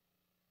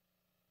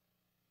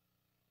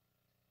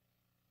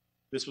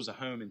 This was a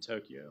home in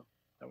Tokyo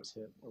that was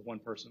hit, where one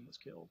person was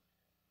killed.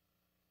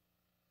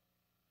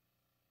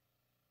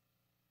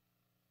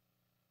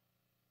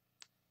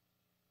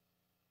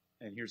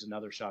 And here's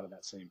another shot of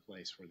that same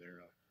place where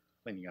they're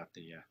cleaning up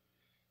the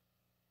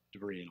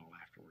debris and all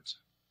afterwards.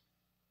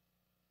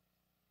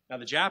 Now,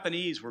 the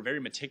Japanese were very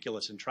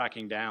meticulous in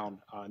tracking down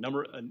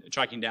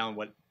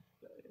what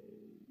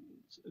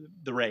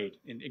the raid,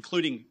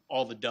 including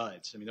all the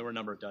duds. I mean, there were a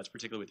number of duds,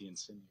 particularly with the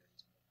incendiaries.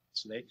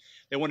 So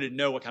they wanted to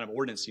know what kind of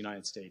ordnance the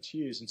United States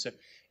used. And so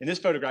in this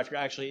photograph, you're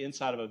actually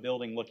inside of a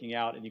building looking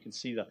out, and you can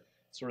see the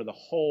sort of the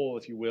hole,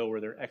 if you will, where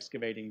they're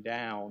excavating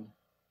down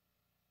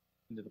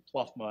into the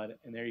pluff mud.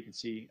 And there you can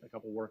see a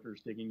couple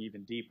workers digging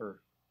even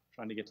deeper,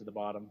 trying to get to the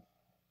bottom.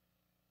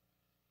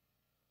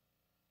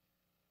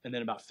 And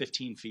then about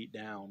 15 feet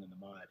down in the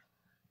mud,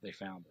 they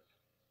found it.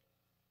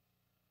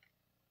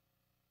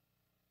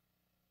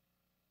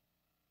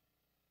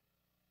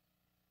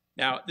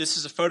 Now, this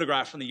is a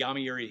photograph from the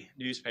Yomiuri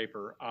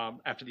newspaper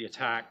after the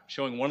attack,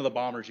 showing one of the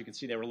bombers. You can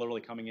see they were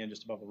literally coming in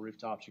just above the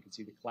rooftops. You can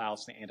see the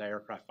clouds, the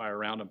anti-aircraft fire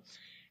around them.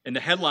 And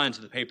the headlines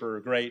of the paper are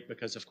great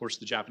because, of course,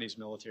 the Japanese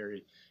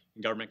military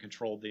and government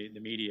controlled the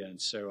media, and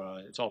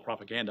so it's all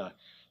propaganda.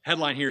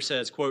 Headline here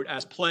says, quote,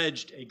 "As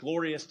pledged, a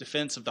glorious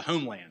defense of the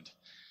homeland,"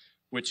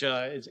 which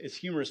is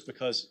humorous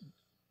because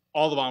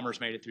all the bombers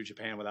made it through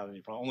Japan without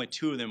any problem. Only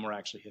 2 of them were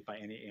actually hit by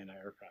any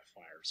anti-aircraft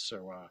fires.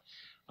 So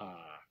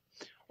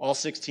all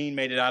 16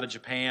 made it out of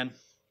Japan.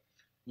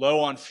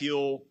 Low on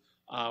fuel,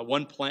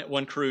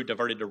 one crew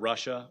diverted to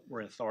Russia,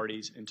 where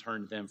authorities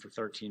interned them for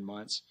 13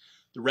 months.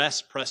 The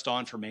rest pressed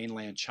on for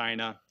mainland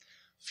China.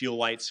 Fuel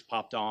lights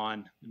popped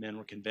on. The men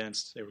were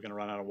convinced they were going to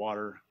run out of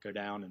water, go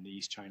down in the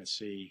East China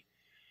Sea,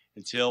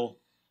 until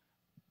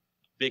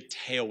a big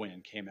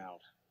tailwind came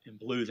out and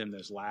blew them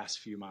those last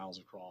few miles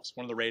across.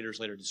 One of the raiders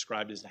later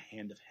described it as the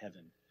hand of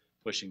heaven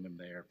pushing them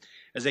there.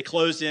 As they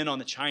closed in on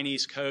the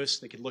Chinese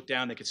coast, they could look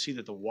down, they could see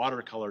that the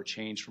watercolor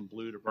changed from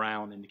blue to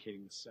brown,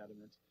 indicating the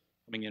sediment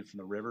coming in from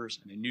the rivers,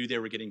 and they knew they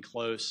were getting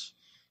close.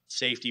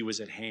 Safety was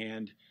at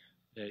hand.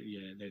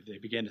 They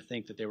began to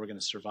think that they were going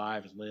to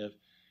survive and live.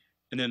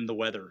 And then the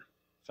weather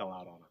fell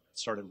out on them. It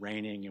started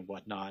raining and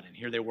whatnot, and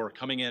here they were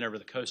coming in over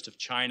the coast of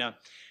China,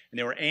 and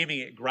they were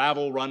aiming at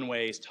gravel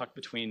runways tucked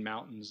between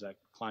mountains that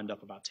climbed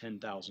up about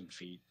 10,000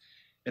 feet.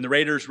 And the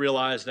raiders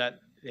realized that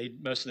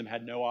most of them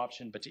had no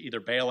option but to either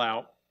bail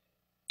out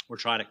or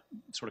try to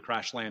sort of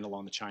crash land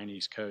along the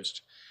Chinese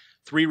coast.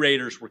 3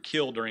 raiders were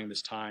killed during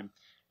this time.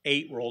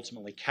 8 were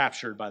ultimately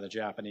captured by the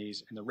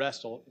Japanese, and the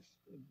rest,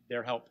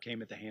 their help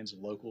came at the hands of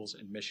locals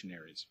and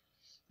missionaries.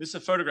 This is a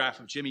photograph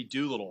of Jimmy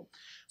Doolittle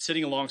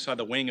sitting alongside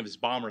the wing of his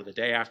bomber the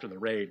day after the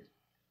raid.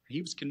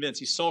 He was convinced,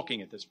 he's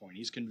sulking at this point,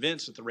 he's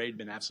convinced that the raid had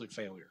been an absolute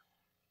failure.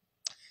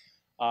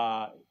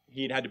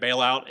 He'd had to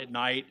bail out at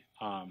night.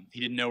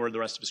 He didn't know where the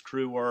rest of his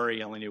crew were.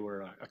 He only knew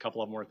where a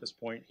couple of them were at this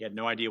point. He had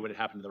no idea what had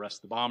happened to the rest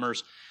of the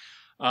bombers.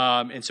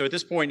 And so at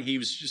this point, he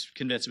was just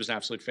convinced it was an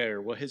absolute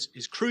failure. Well,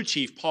 his crew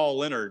chief, Paul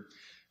Leonard,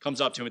 comes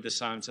up to him at this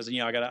time and says,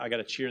 I got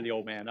to cheer the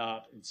old man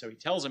up. And so he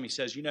tells him, he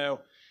says,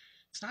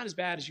 it's not as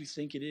bad as you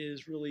think it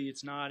is. Really,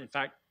 it's not. In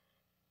fact,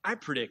 I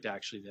predict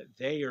actually that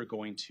they're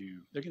going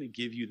to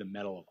give you the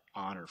Medal of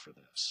Honor for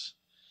this.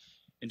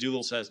 And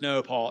Doolittle says,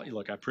 no, Paul,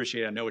 look, I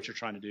appreciate it. I know what you're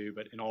trying to do,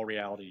 but in all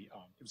reality,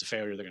 it was a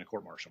failure. They're going to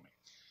court-martial me.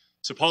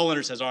 So Paul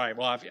Leonard says, all right,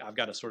 well, I've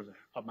got to sort of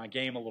up my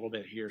game a little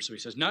bit here. So he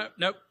says, no,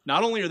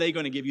 not only are they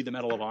going to give you the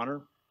Medal of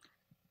Honor,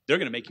 they're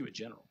going to make you a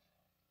general.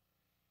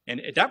 And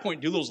at that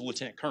point, Doolittle's a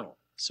lieutenant colonel.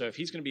 So if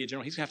he's going to be a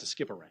general, he's going to have to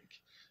skip a rank.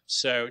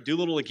 So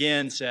Doolittle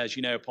again says,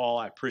 Paul,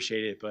 I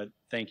appreciate it, but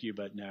thank you,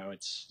 but no,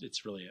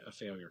 it's really a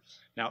failure.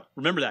 Now,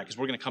 remember that, because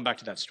we're going to come back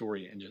to that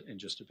story in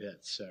just a bit.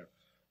 So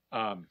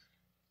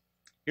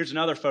here's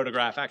another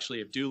photograph,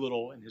 actually, of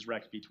Doolittle and his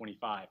wrecked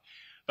B-25.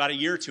 About a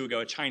year or two ago,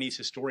 a Chinese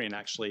historian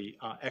actually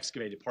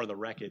excavated part of the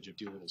wreckage of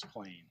Doolittle's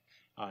plane.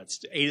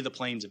 8 of the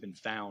planes have been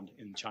found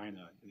in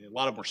China. A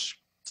lot of them were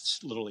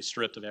literally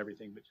stripped of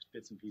everything, but just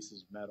bits and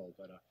pieces of metal.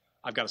 But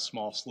I've got a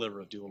small sliver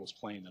of Doolittle's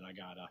plane that I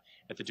got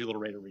at the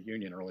Doolittle Raid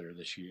reunion earlier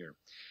this year.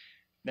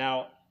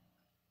 Now,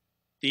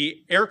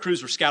 the air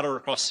crews were scattered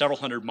across several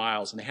hundred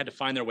miles, and they had to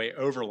find their way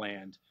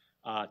overland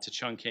to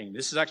Chongqing.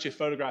 This is actually a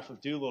photograph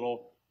of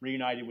Doolittle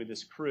reunited with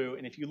his crew.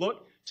 And if you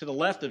look to the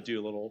left of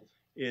Doolittle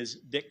is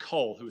Dick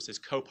Cole, who was his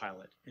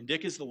co-pilot. And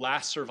Dick is the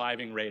last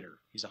surviving raider.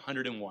 He's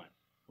 101.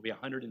 He'll be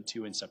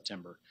 102 in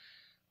September.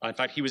 In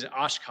fact, he was at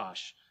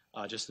Oshkosh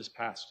just this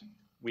past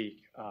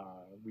week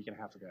and a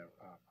half ago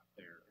up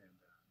there. And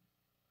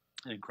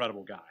an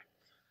incredible guy.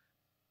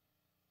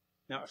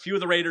 Now, a few of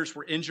the raiders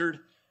were injured.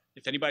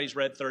 If anybody's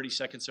read 30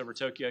 Seconds Over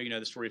Tokyo, you know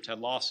the story of Ted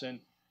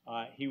Lawson.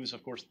 He was,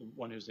 of course, the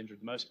one who was injured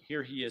the most.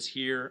 Here he is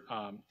here.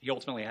 He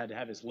ultimately had to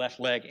have his left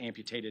leg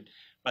amputated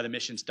by the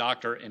mission's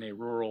doctor in a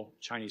rural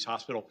Chinese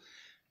hospital.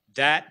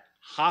 That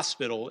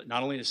hospital,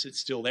 not only is it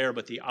still there,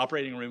 but the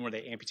operating room where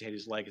they amputated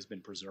his leg has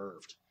been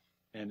preserved.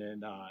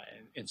 And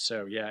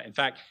so, yeah, in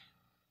fact,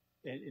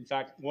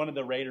 one of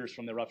the raiders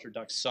from the Ruptured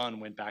Duck's son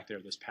went back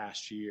there this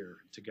past year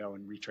to go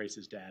and retrace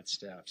his dad's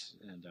steps.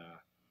 And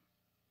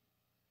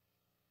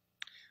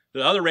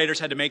the other raiders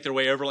had to make their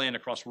way overland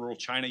across rural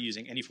China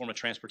using any form of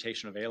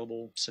transportation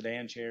available,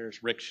 sedan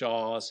chairs,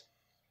 rickshaws.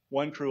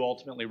 One crew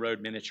ultimately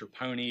rode miniature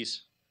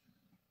ponies.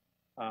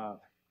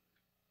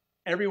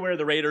 Everywhere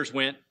the raiders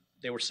went,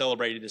 they were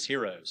celebrated as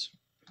heroes.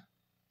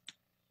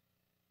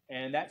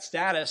 And that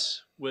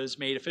status was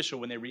made official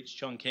when they reached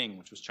Chongqing,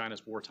 which was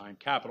China's wartime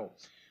capital.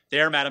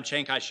 There, Madam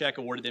Chiang Kai-shek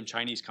awarded them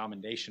Chinese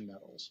commendation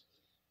medals.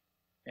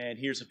 And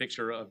here's a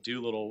picture of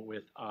Doolittle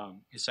with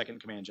his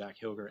second-in-command, Jack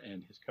Hilger,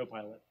 and his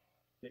co-pilot,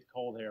 Dick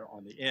Cole, there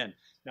on the end.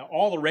 Now,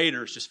 all the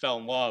raiders just fell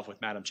in love with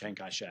Madam Chiang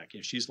Kai-shek.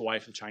 She's the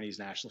wife of the Chinese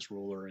nationalist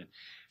ruler, and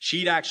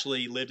she'd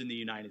actually lived in the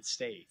United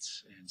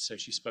States, and so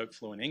she spoke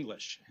fluent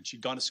English. And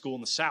she'd gone to school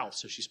in the South,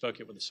 so she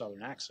spoke it with a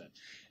Southern accent.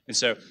 And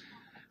so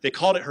they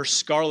called it her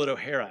Scarlett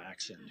O'Hara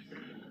accent.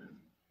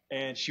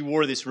 And she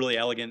wore these really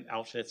elegant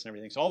outfits and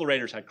everything. So all the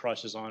raiders had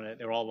crushes on it.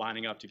 They were all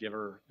lining up to give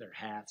her their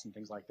hats and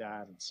things like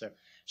that. And so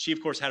she,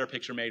 of course, had her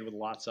picture made with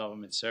lots of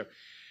them. And so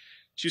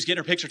she was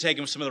getting her picture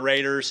taken with some of the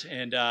raiders,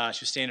 and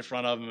she was standing in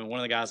front of them. And one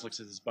of the guys looks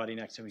at his buddy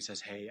next to him. He says,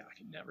 "Hey, I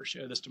can never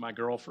show this to my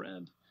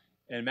girlfriend."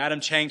 And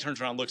Madam Chiang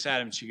turns around, looks at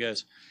him, and she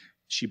goes, "Is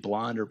she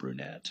blonde or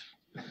brunette?"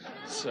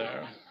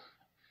 So,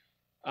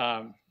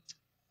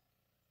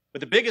 but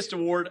the biggest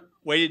award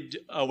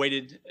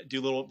awaited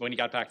Doolittle when he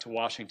got back to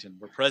Washington,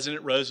 where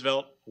President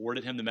Roosevelt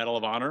awarded him the Medal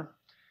of Honor,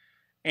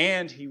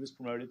 and he was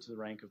promoted to the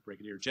rank of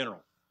Brigadier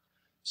General.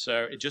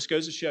 So it just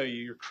goes to show you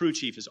your crew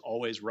chief is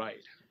always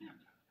right.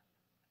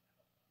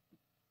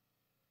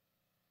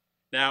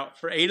 Now,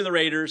 for 8 of the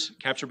raiders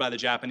captured by the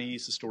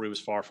Japanese, the story was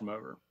far from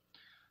over.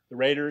 The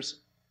raiders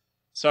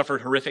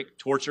suffered horrific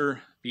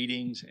torture,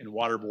 beatings, and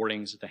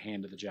waterboardings at the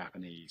hand of the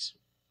Japanese.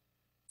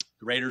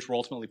 The raiders were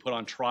ultimately put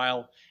on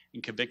trial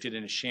and convicted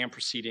in a sham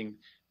proceeding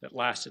that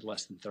lasted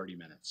less than 30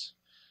 minutes.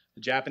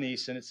 The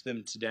Japanese sentenced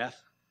them to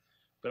death,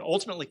 but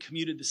ultimately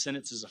commuted the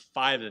sentences of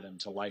 5 of them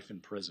to life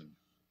in prison.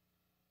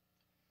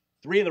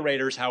 3 of the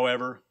raiders,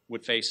 however,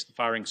 would face the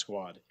firing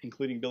squad,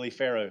 including Billy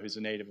Farrow, who's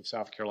a native of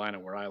South Carolina,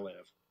 where I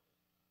live.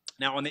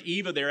 Now, on the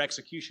eve of their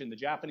execution, the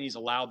Japanese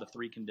allowed the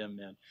 3 condemned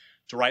men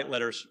to write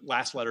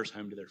last letters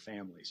home to their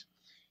families.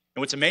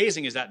 And what's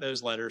amazing is that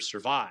those letters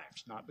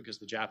survived, not because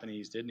the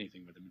Japanese did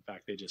anything with them. In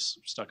fact, they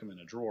just stuck them in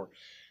a drawer.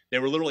 They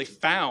were literally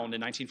found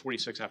in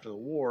 1946 after the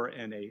war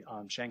in a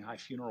Shanghai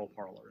funeral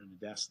parlor in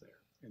the desk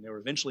there. And they were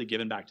eventually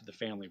given back to the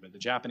family, but the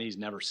Japanese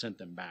never sent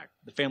them back.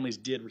 The families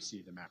did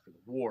receive them after the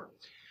war.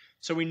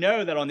 So we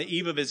know that on the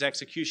eve of his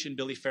execution,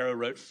 Billy Farrow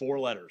wrote 4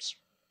 letters.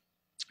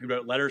 He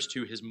wrote letters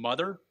to his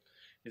mother,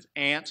 his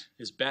aunt,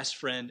 his best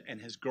friend, and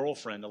his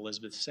girlfriend,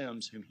 Elizabeth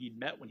Sims, whom he'd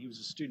met when he was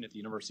a student at the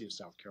University of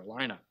South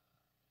Carolina.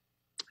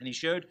 And he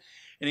showed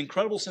an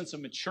incredible sense of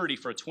maturity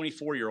for a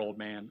 24-year-old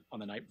man on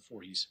the night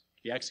before he's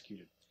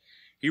executed.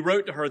 He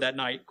wrote to her that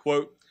night,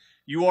 quote,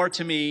 "You are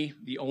to me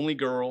the only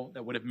girl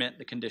that would have meant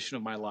the condition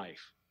of my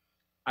life.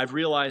 I've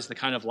realized the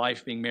kind of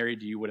life being married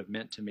to you would have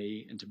meant to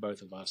me and to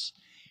both of us,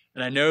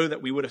 and I know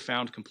that we would have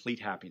found complete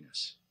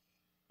happiness.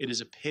 It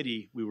is a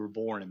pity we were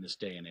born in this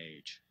day and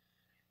age.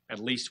 At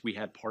least we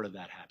had part of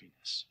that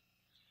happiness.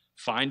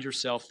 Find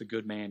yourself the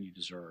good man you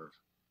deserve,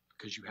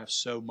 because you have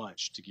so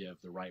much to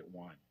give the right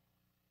one."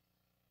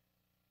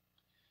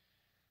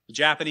 The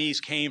Japanese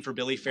came for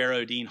Billy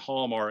Farrow, Dean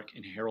Hallmark,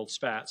 and Harold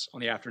Spatz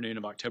on the afternoon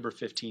of October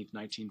 15,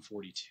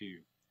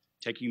 1942.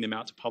 taking them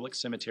out to public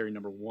cemetery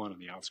number 1 on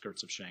the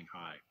outskirts of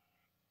Shanghai.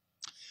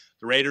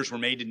 The raiders were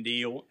made to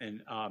kneel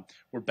and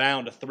were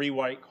bound to 3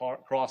 white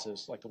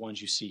crosses like the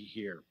ones you see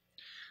here.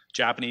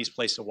 Japanese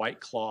placed a white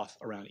cloth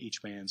around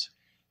each man's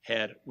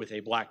head with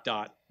a black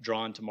dot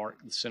drawn to mark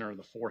the center of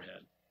the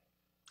forehead.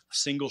 A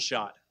single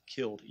shot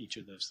killed each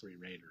of those 3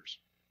 raiders.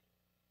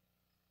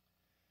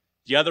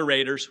 The other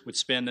raiders would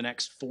spend the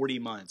next 40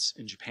 months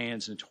in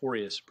Japan's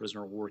notorious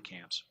prisoner of war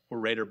camps, where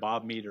Raider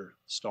Bob Meter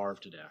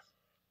starved to death.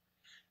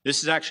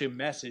 This is actually a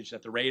message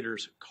that the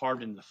raiders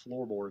carved into the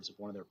floorboards of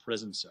one of their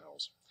prison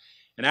cells.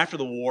 And after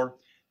the war,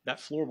 that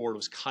floorboard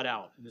was cut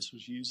out, and this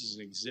was used as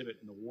an exhibit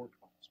in the war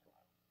crimes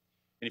trial.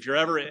 And if you're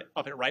ever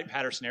up at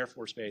Wright-Patterson Air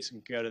Force Base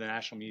and go to the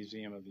National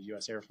Museum of the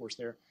U.S. Air Force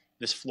there,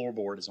 this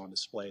floorboard is on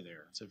display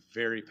there. It's a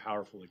very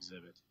powerful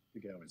exhibit to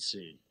go and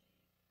see.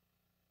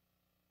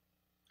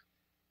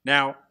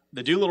 Now,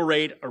 the Doolittle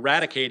Raid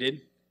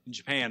eradicated in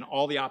Japan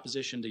all the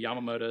opposition to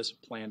Yamamoto's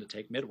plan to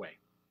take Midway.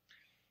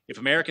 If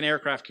American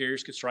aircraft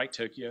carriers could strike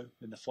Tokyo,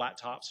 then the flat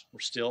tops were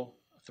still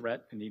a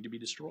threat and needed to be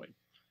destroyed.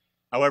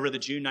 However, the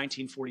June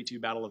 1942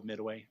 Battle of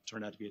Midway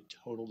turned out to be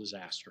a total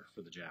disaster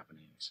for the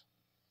Japanese.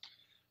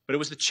 But it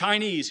was the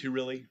Chinese who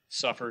really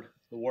suffered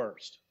the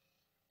worst.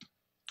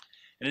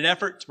 In an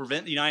effort to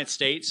prevent the United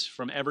States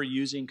from ever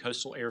using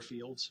coastal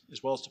airfields,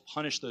 as well as to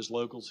punish those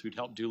locals who'd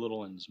helped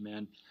Doolittle and his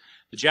men,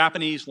 the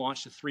Japanese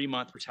launched a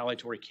 3-month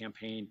retaliatory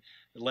campaign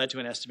that led to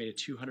an estimated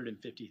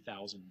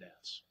 250,000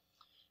 deaths.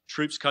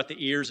 Troops cut the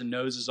ears and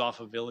noses off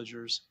of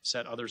villagers,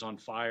 set others on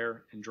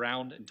fire, and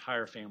drowned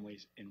entire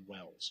families in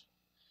wells.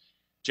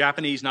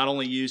 Japanese not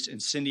only used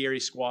incendiary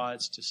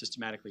squads to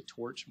systematically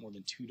torch more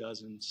than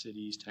 24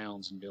 cities,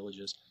 towns, and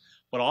villages,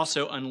 but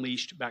also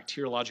unleashed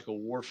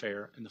bacteriological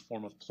warfare in the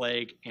form of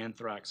plague,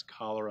 anthrax,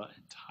 cholera,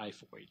 and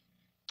typhoid.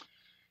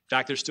 In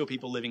fact, there's still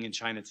people living in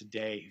China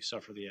today who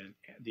suffer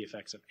the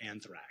effects of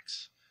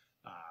anthrax.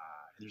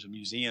 There's a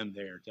museum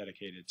there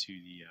dedicated to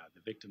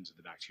the victims of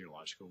the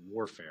bacteriological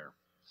warfare.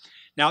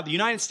 Now, the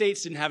United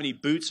States didn't have any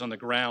boots on the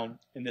ground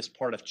in this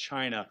part of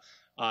China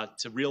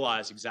to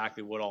realize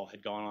exactly what all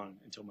had gone on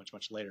until much,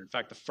 much later. In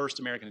fact, the first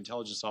American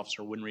intelligence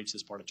officer wouldn't reach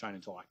this part of China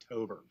until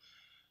October.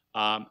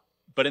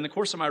 But in the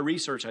course of my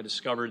research, I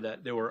discovered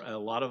that there were a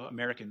lot of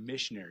American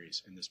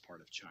missionaries in this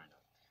part of China.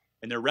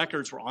 And their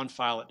records were on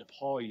file at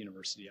DePaul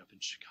University up in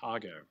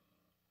Chicago.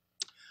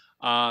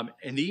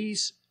 And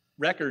these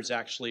records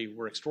actually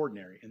were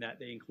extraordinary in that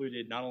they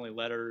included not only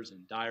letters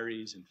and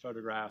diaries and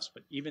photographs,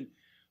 but even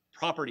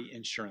property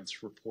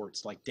insurance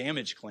reports like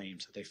damage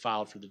claims that they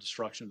filed for the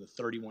destruction of the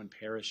 31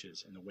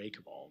 parishes in the wake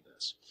of all of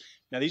this.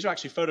 Now, these are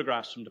actually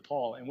photographs from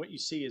DePaul, and what you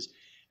see is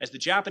as the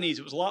Japanese,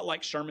 it was a lot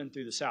like Sherman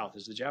through the South.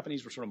 As the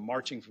Japanese were sort of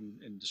marching from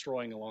and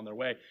destroying along their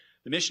way,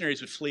 the missionaries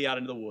would flee out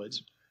into the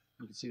woods.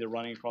 You can see they're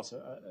running across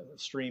a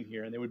stream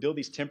here, and they would build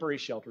these temporary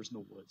shelters in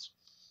the woods.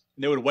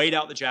 And they would wait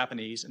out the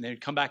Japanese, and they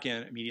would come back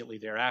in immediately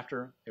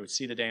thereafter. They would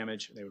see the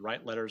damage, and they would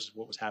write letters of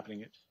what was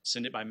happening,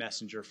 send it by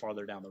messenger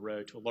farther down the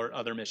road to alert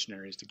other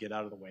missionaries to get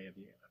out of the way of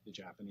the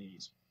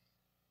Japanese.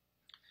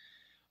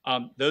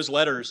 Those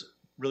letters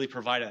really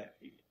provide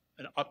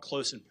an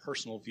up-close and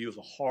personal view of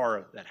the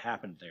horror that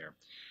happened there.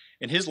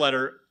 In his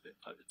letter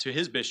to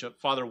his bishop,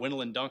 Father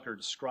Wendell Dunker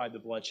described the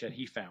bloodshed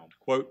he found.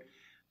 Quote,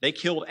 "They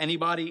killed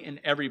anybody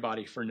and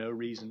everybody for no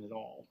reason at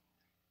all.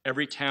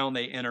 Every town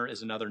they enter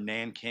is another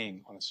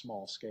Nanking on a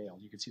small scale."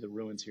 You can see the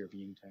ruins here of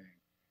Yingtang.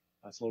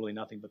 It's literally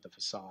nothing but the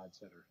facades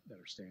that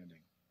are standing.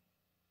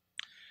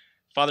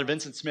 Father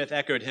Vincent Smith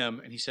echoed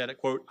him, and he said,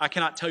 quote, "I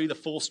cannot tell you the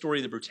full story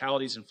of the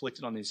brutalities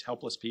inflicted on these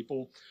helpless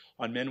people,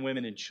 on men,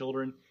 women, and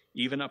children,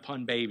 even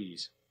upon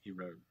babies," he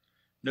wrote.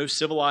 "No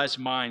civilized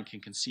mind can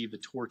conceive the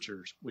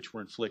tortures which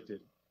were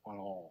inflicted on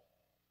all."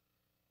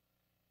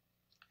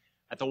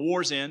 At the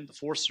war's end, the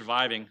 4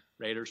 surviving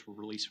raiders were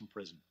released from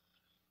prison,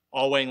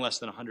 all weighing less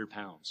than 100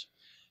 pounds.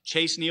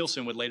 Chase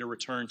Nielsen would later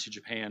return to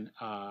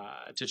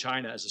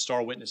China as a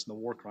star witness in the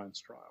war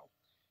crimes trial.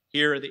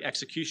 Here, the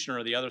executioner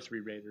of the other 3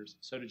 raiders,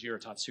 Sotojiro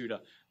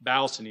Tatsuda,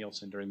 bows to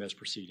Nielsen during those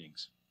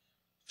proceedings.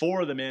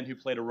 4 of the men who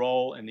played a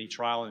role in the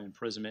trial and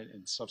imprisonment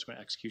and subsequent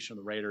execution of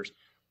the raiders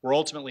were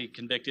ultimately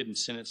convicted and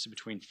sentenced to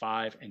between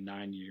 5 and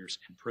 9 years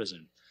in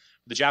prison.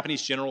 The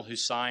Japanese general who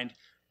signed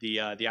the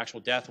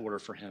actual death order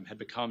for him had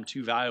become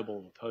too valuable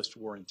of a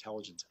post-war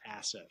intelligence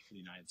asset for the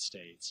United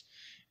States.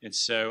 And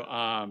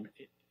so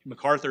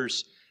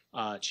MacArthur's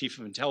chief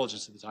of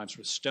intelligence at the time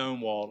sort of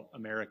stonewalled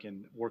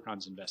American war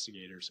crimes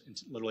investigators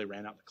and literally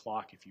ran out the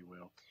clock, if you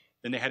will.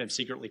 Then they had him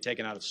secretly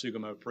taken out of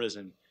Sugamo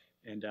prison,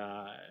 and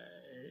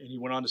he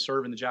went on to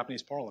serve in the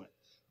Japanese parliament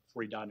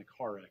before he died in a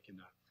car wreck in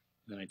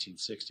the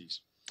 1960s.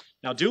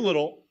 Now,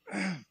 Doolittle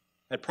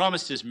had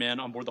promised his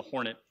men on board the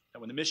Hornet that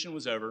when the mission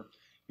was over,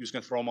 he was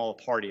going to throw them all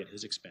a party at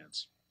his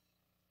expense.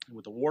 And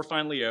with the war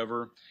finally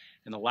over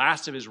and the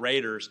last of his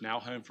raiders now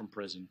home from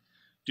prison,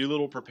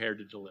 Doolittle prepared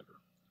to deliver.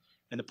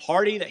 And the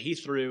party that he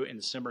threw in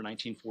December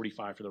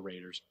 1945 for the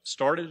raiders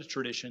started a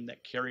tradition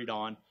that carried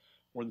on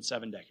more than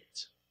 7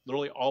 decades,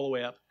 literally all the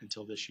way up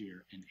until this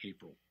year in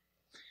April.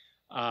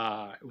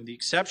 With the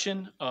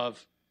exception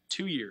of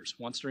 2 years,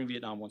 once during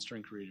Vietnam, once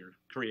during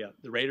Korea.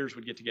 The Raiders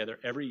would get together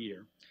every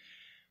year,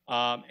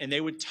 and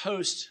they would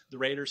toast the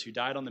Raiders who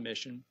died on the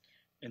mission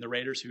and the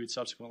Raiders who had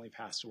subsequently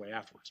passed away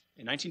afterwards.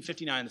 In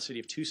 1959, the city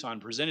of Tucson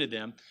presented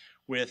them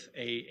with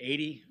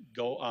 80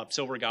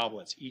 silver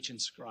goblets, each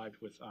inscribed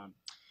with,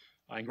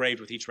 engraved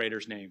with each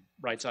Raider's name,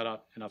 right side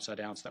up and upside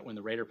down, so that when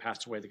the Raider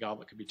passed away, the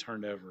goblet could be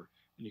turned over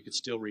and you could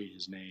still read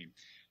his name.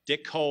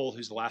 Dick Cole,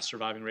 who's the last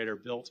surviving Raider,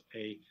 built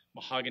a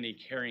mahogany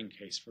carrying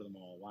case for them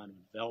all, lined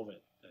with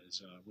velvet. That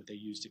is what they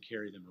used to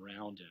carry them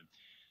around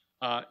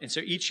in. And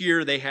so each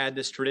year they had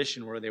this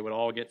tradition where they would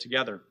all get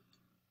together.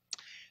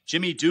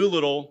 Jimmy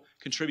Doolittle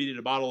contributed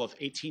a bottle of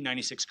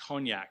 1896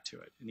 cognac to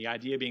it, and the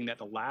idea being that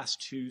the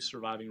last 2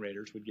 surviving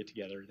Raiders would get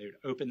together. They would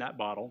open that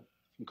bottle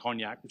from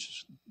cognac, which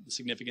is, the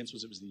significance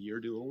was it was the year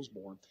Doolittle was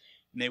born,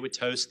 and they would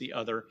toast the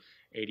other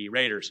 80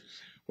 Raiders.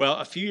 Well,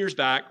 a few years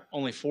back,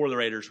 only 4 of the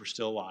Raiders were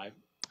still alive,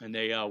 and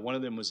one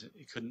of them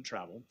couldn't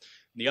travel. And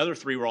the other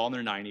 3 were all in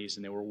their 90s,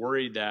 and they were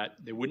worried that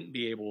they wouldn't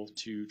be able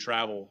to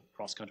travel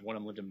across country. One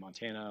of them lived in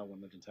Montana, one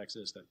lived in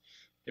Texas, that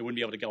they wouldn't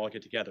be able to all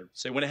get together.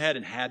 So they went ahead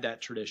and had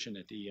that tradition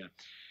at the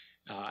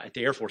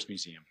Air Force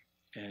Museum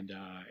and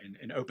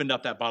opened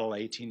up that bottle of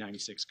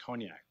 1896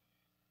 cognac.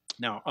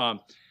 Now,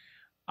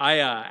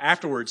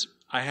 afterwards,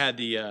 I had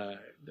the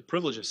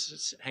privilege of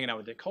hanging out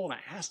with Dick Cole, and I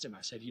asked him,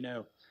 I said,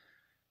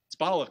 this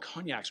bottle of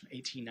cognac's from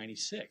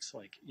 1896.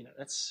 Like,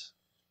 that's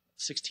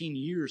 16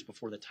 years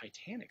before the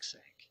Titanic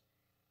sank.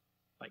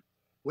 Like,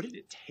 what did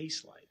it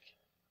taste like?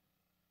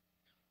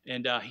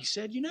 And he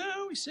said,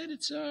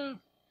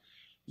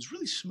 it's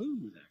really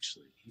smooth,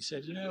 actually. He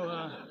said,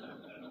 the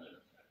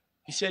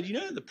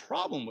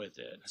problem with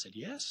it. I said,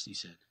 yes. He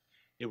said,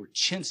 they were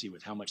chintzy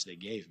with how much they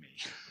gave me.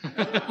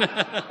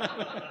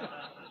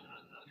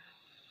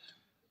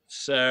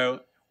 So,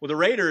 well, the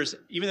Raiders,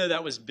 even though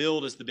that was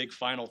billed as the big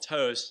final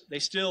toast, they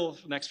still,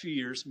 for the next few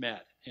years,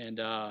 met. And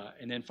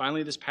then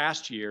finally this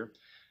past year,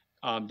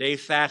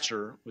 Dave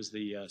Thatcher was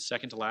the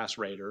second to last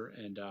Raider,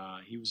 and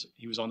he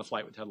was on the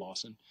flight with Ted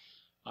Lawson.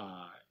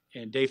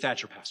 And Dave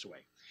Thatcher passed away.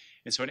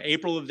 And so in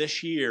April of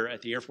this year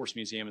at the Air Force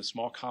Museum, a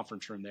small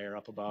conference room there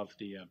up above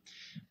the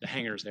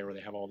hangars there where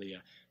they have all the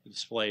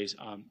displays,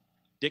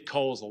 Dick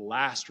Cole's the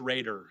last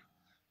Raider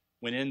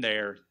went in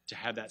there to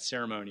have that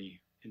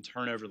ceremony and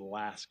turn over the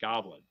last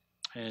goblet.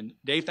 And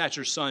Dave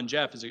Thatcher's son,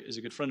 Jeff, is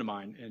a good friend of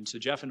mine. And so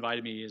Jeff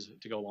invited me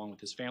to go along with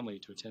his family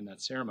to attend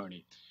that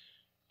ceremony.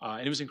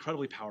 And it was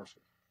incredibly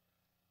powerful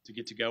to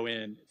get to go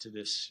into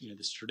this,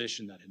 this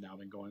tradition that had now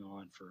been going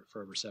on for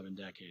over 7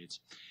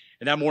 decades.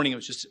 And that morning,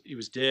 it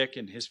was Dick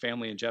and his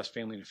family and Jeff's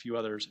family and a few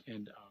others.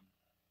 And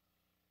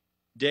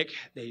Dick,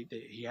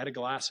 he had a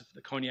glass of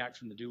the cognac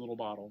from the Doolittle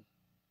bottle,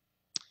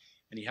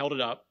 and he held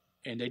it up,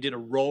 and they did a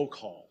roll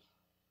call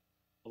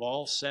of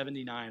all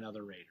 79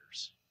 other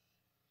Raiders.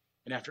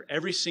 And after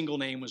every single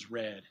name was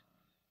read,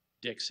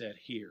 Dick said,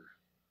 here,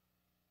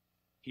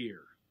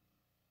 here,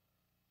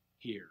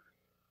 here.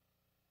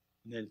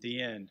 And then at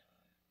the end,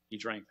 he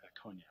drank that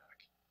cognac.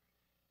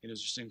 And it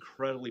was just an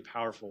incredibly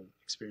powerful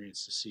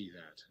experience to see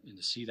that, and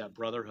to see that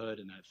brotherhood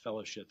and that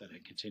fellowship that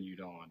had continued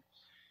on.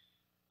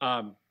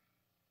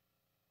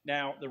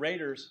 Now, the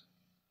Raiders,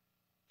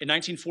 in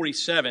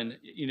 1947,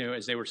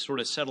 as they were sort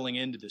of settling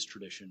into this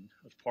tradition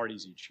of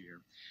parties each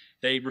year,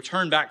 they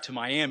returned back to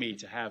Miami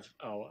to have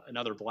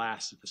another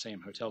blast at the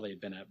same hotel they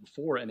had been at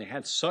before, and they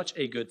had such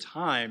a good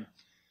time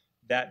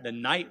that the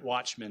night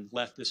watchman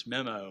left this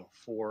memo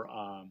for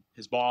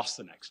his boss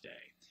the next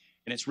day.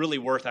 And it's really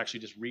worth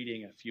actually just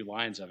reading a few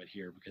lines of it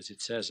here, because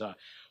it says,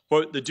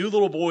 quote, "The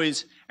Doolittle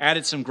boys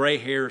added some gray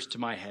hairs to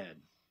my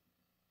head.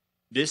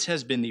 This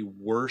has been the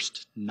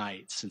worst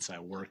night since I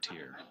worked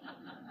here.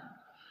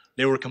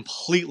 They were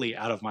completely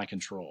out of my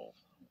control."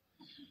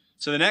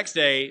 So the next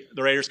day,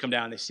 the Raiders come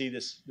down, they see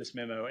this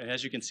memo, and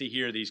as you can see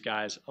here, these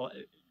guys,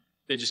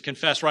 they just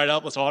confess right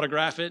up, let's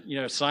autograph it,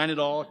 sign it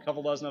all, a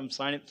couple dozen of them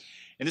sign it.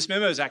 And this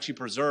memo is actually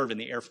preserved in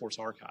the Air Force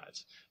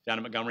Archives down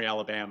in Montgomery,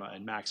 Alabama,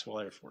 and Maxwell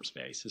Air Force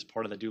Base as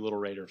part of the Doolittle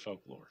Raider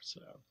folklore.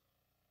 So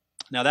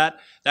now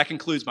that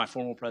concludes my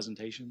formal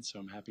presentation, so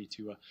I'm happy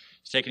to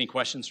take any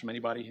questions from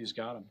anybody who's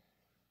got them.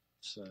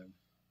 So.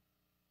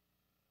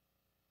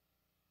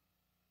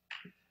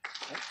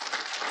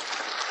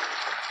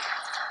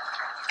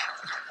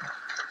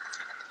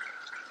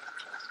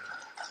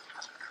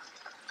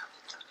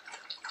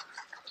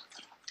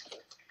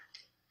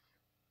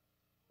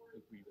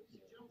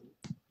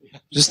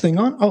 Is this thing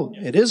on? Oh,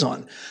 it is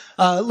on.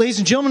 Ladies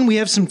and gentlemen, we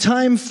have some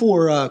time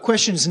for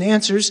questions and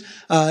answers.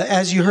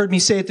 As you heard me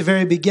say at the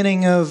very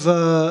beginning of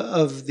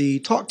the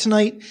talk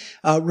tonight,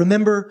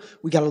 remember,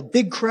 we got a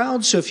big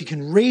crowd, so if you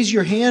can raise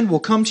your hand, we'll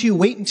come to you.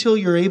 Wait until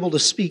you're able to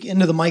speak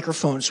into the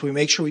microphone so we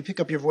make sure we pick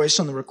up your voice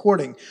on the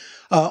recording.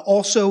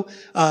 Also,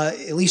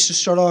 at least to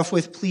start off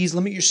with, please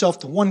limit yourself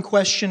to one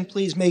question.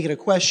 Please make it a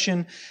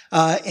question,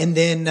 and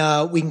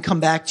then we can come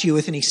back to you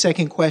with any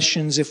second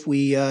questions if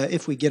we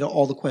get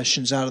all the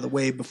questions out of the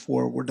way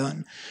before we're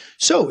done.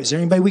 So, is there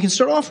anybody we can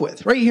start off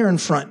with? Right here in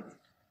front.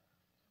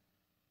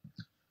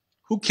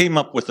 Who came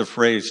up with the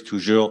phrase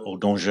 "toujours au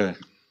danger"?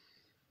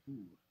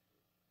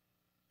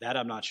 That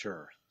I'm not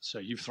sure. So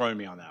you've thrown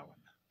me on that one.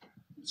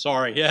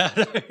 Sorry. Yeah.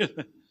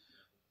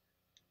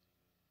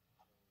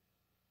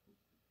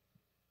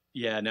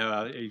 Yeah.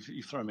 No,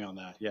 you've thrown me on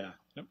that. Yeah.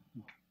 Yep.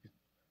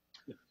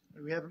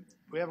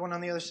 We have one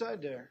on the other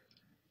side there.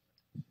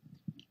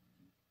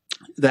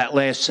 That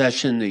last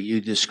session that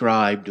you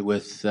described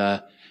with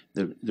the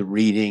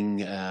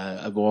reading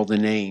of all the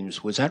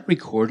names, was that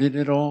recorded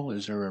at all?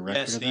 Is there a record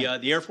Yes, of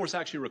that? the Air Force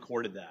actually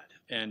recorded that,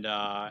 and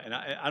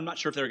I'm not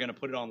sure if they were going to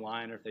put it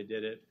online or if they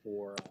did it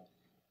for,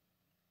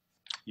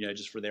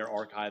 just for their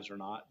archives or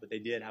not. But they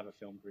did have a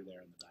film crew there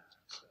in the back.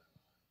 So,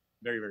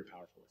 very, very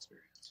powerful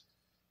experience.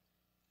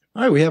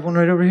 All right, we have one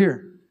right over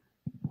here.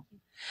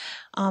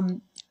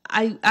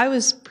 I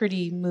was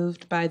pretty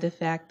moved by the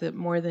fact that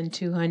more than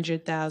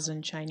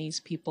 200,000 Chinese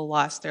people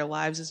lost their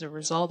lives as a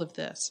result of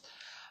this.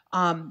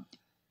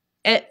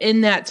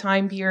 In that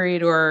time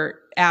period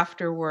or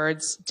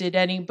afterwards, did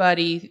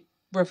anybody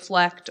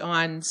reflect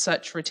on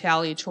such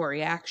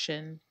retaliatory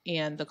action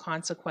and the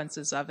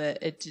consequences of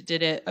it?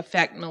 Did it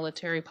affect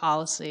military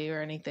policy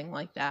or anything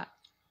like that?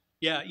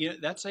 Yeah,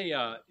 that's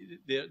the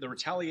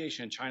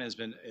retaliation in China has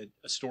been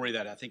a story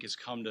that I think has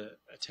come to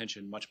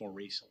attention much more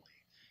recently.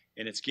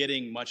 And it's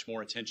getting much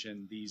more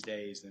attention these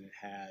days than it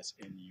has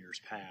in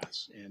years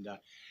past. And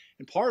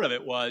part of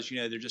it was,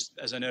 there just,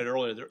 as I noted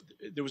earlier,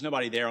 there was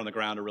nobody there on the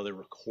ground to really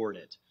record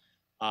it.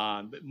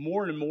 But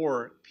more and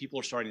more people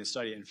are starting to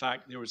study it. In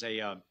fact, there was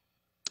a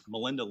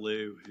Melinda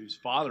Liu, whose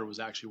father was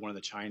actually one of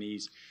the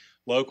Chinese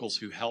locals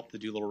who helped the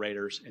Doolittle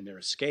Raiders in their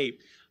escape.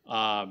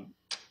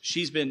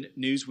 She's been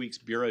Newsweek's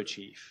bureau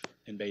chief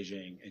in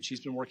Beijing, and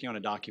she's been working on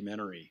a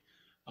documentary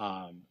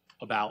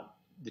about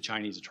the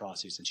Chinese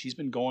atrocities, and she's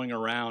been going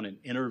around and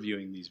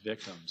interviewing these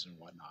victims and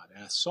whatnot.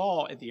 And I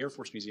saw at the Air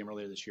Force Museum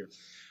earlier this year,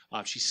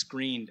 she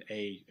screened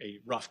a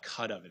rough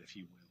cut of it, if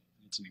you will.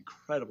 It's an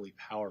incredibly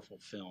powerful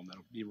film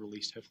that'll be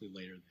released hopefully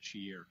later this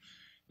year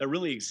that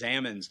really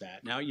examines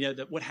that. Now,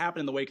 what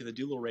happened in the wake of the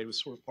Doolittle Raid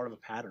was sort of part of a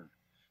pattern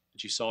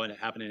that you saw, and it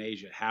happened in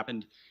Asia. It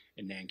happened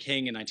in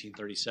Nanking in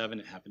 1937.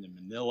 It happened in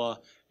Manila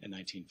in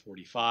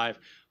 1945.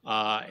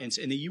 And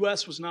the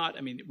U.S. was not,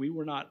 we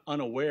were not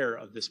unaware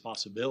of this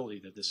possibility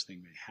that this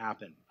thing may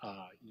happen.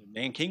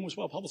 Nanking was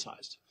well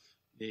publicized.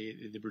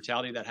 The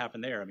brutality that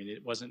happened there,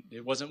 it wasn't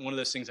one of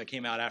those things that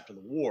came out after the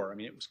war.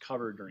 It was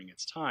covered during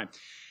its time.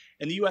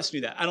 And the U.S.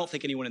 knew that. I don't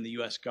think anyone in the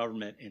U.S.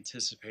 government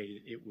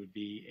anticipated it would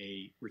be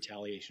a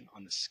retaliation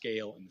on the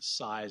scale and the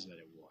size that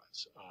it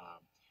was.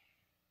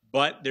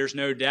 But there's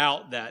no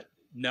doubt that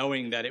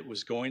knowing that there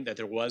was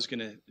going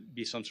to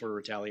be some sort of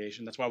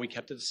retaliation, that's why we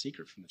kept it a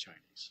secret from the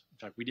Chinese. In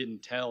fact, we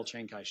didn't tell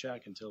Chiang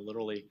Kai-shek until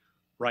literally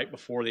right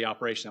before the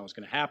operation that was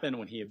going to happen.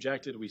 When he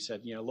objected, we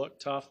said, look,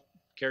 tough,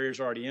 carrier's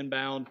already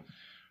inbound.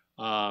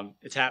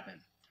 It's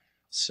happening.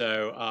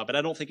 So, but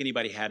I don't think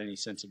anybody had any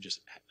sense of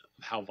just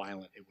how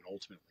violent it would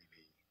ultimately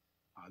be.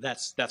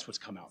 That's what's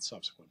come out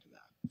subsequent to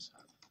that. So.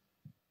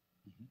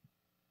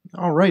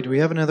 All right, do we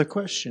have another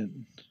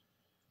question?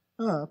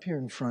 Up here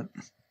in front.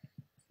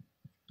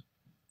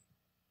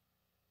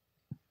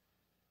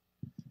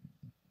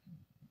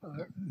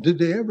 Did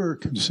they ever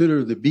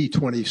consider the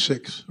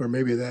B-26, or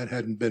maybe that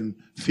hadn't been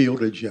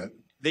fielded yet?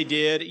 They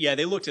did. Yeah,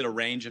 they looked at a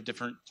range of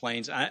different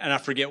planes, and I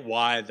forget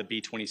why the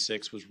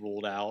B-26 was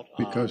ruled out.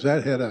 Because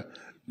that had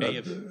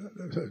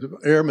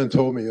airman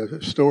told me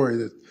a story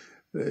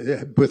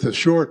that with a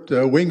short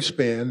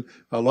wingspan,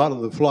 a lot of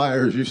the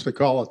flyers used to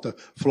call it the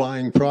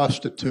flying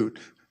prostitute.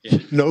 Yeah.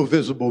 No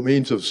visible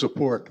means of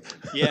support.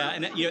 Yeah,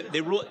 and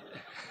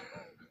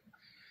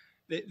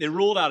they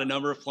ruled out a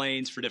number of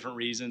planes for different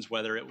reasons,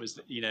 whether it was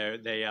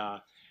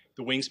the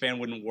wingspan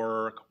wouldn't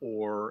work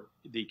or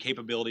the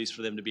capabilities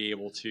for them to be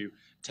able to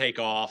take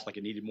off, like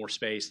it needed more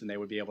space than they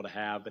would be able to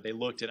have. But they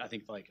looked at, I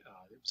think, it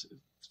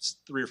was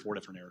 3 or 4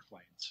 different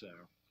airplanes. So.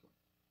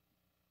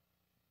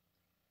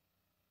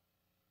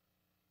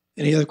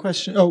 Any other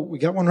questions? Oh, we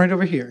got one right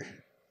over here.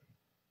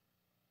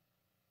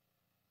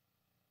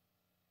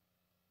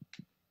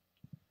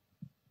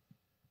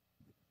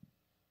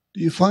 Do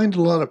you find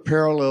a lot of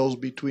parallels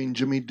between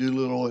Jimmy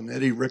Doolittle and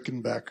Eddie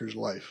Rickenbacker's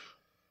life?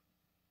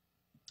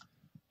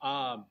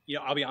 I'll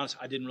be honest,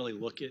 I didn't really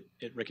look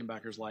at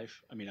Rickenbacker's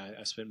life.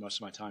 I spent most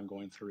of my time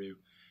going through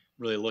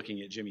really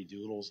looking at Jimmy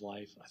Doolittle's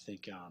life. I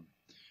think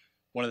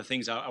one of the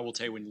things I will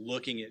tell you when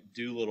looking at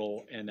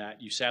Doolittle, and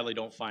that you sadly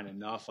don't find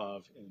enough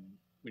of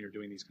when you're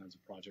doing these kinds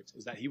of projects,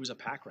 is that he was a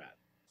pack rat,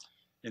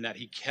 and that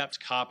he kept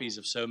copies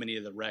of so many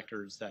of the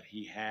records that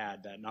he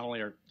had, that not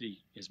only are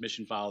his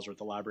mission files are at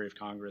the Library of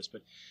Congress,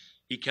 but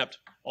he kept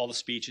all the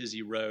speeches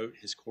he wrote,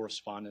 his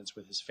correspondence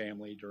with his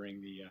family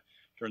during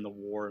the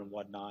war and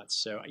whatnot.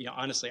 So,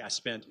 honestly,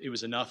 it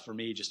was enough for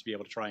me just to be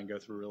able to try and go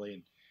through really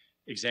and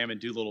examine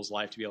Doolittle's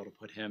life to be able to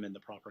put him in the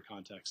proper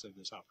context of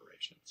this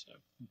operation. So,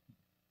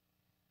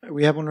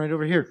 we have one right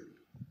over here.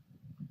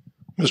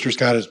 Mr.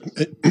 Scott,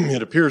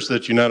 it appears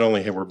that you not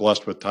only were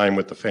blessed with time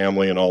with the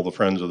family and all the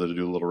friends of the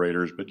Doolittle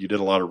Raiders, but you did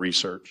a lot of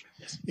research.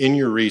 Yes. In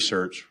your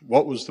research,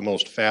 what was the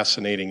most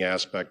fascinating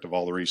aspect of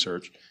all the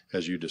research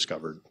as you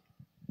discovered?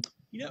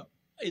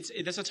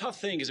 That's a tough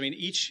thing, because I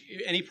mean,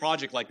 any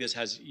project like this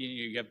has,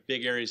 you have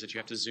big areas that you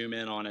have to zoom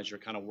in on as you're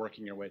kind of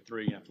working your way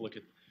through. You have to look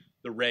at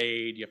the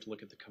raid, you have to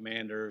look at the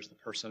commanders, the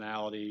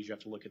personalities, you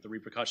have to look at the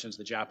repercussions,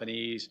 the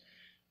Japanese,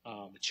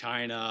 the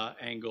China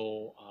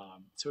angle.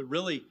 So it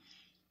really,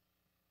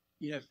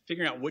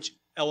 figuring out which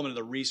element of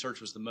the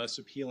research was the most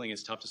appealing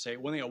is tough to say.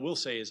 One thing I will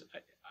say is,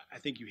 I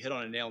think you hit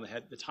on a nail on the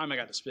head. The time I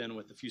got to spend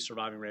with the few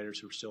surviving raiders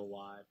who were still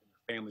alive and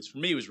their families, for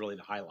me, was really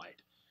the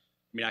highlight.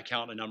 I mean, I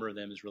count a number of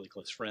them as really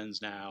close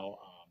friends now.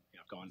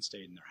 I've gone and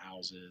stayed in their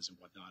houses and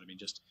whatnot. I mean,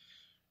 just,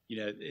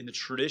 in the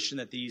tradition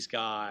that these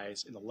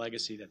guys, in the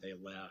legacy that they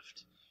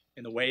left,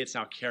 and the way it's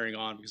now carrying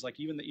on, because like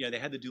even, they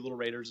had the Doolittle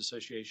Raiders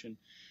Association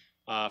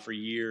for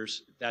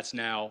years. That's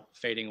now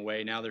fading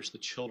away. Now there's the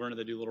children of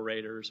the Doolittle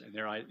Raiders and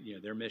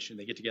their mission.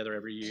 They get together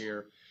every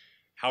year.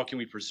 How can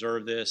we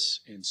preserve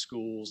this in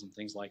schools and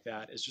things like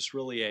that? It's just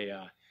really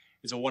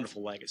it's a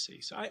wonderful legacy.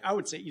 So I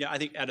would say, I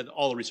think out of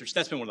all the research,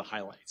 that's been one of the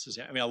highlights.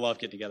 I mean, I love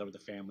getting together with the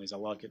families. I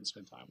love getting to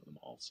spend time with them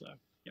all. So,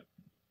 yep.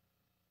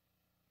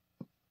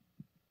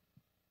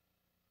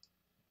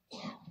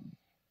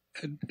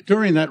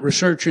 During that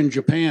research in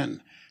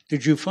Japan,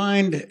 did you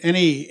find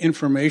any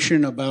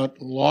information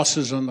about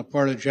losses on the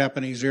part of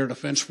Japanese air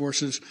defense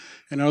forces?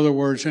 In other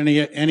words,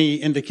 any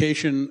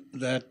indication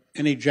that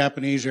any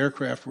Japanese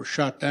aircraft were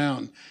shot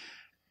down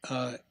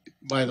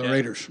by the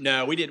raiders?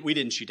 No, we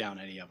didn't shoot down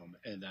any of them,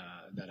 and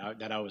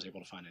that I was able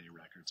to find any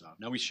records of.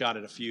 Now, we shot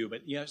at a few,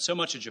 but so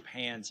much of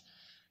Japan's,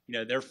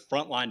 their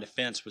frontline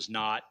defense was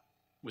not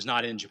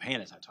in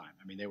Japan at that time.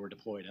 I mean, they were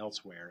deployed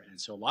elsewhere,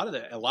 and so a lot of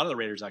the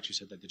raiders actually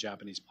said that the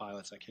Japanese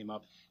pilots that came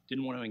up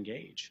didn't want to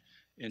engage,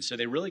 and so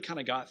they really kind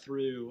of got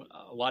through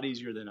a lot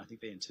easier than I think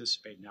they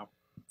anticipated. Now,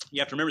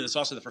 you have to remember this is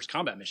also the first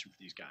combat mission for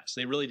these guys.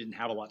 So they really didn't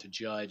have a lot to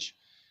judge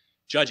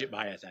it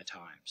by at that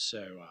time.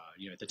 So,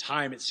 at the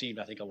time it seemed,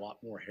 I think, a lot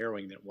more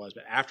harrowing than it was.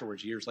 But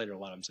afterwards, years later, a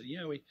lot of them said,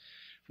 from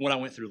what I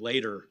went through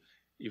later,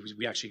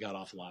 we actually got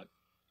off a lot.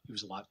 It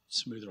was a lot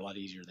smoother, a lot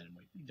easier than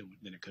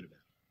it could have been.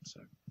 So.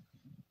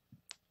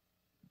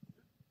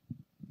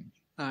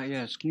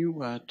 Yes, can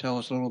you tell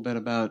us a little bit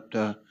about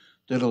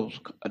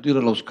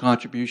Doolittle's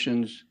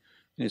contributions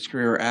in his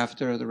career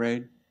after the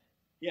raid?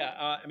 Yeah,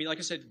 I mean, like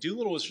I said,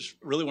 Doolittle was just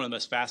really one of the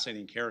most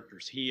fascinating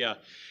characters. He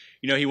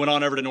went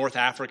on over to North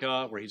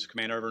Africa, where he was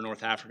commander over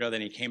North Africa.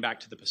 Then he came back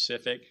to the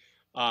Pacific.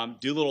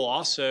 Doolittle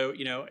also,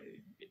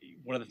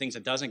 one of the things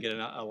that doesn't get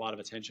a lot of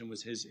attention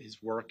was his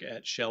work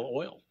at Shell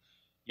Oil.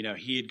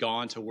 He had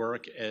gone to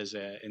work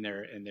in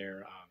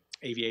their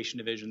aviation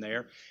division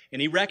there,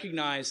 and he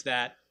recognized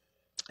that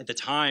at the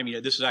time,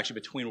 this was actually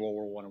between World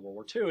War I and World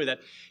War II, that,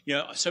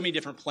 so many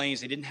different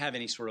planes, they didn't have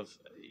any sort of,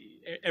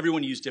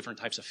 everyone used different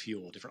types of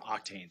fuel, different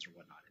octanes or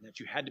whatnot, and that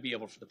you had to be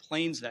able, for the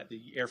planes that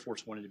the Air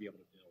Force wanted to be able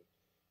to build,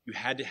 you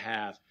had to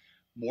have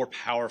more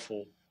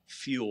powerful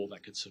fuel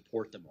that could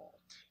support them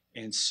all.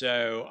 And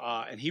so,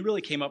 and he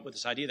really came up with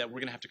this idea that we're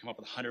going to have to come up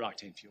with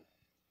 100-octane fuel.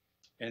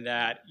 And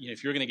that,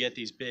 if you're going to get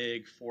these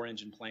big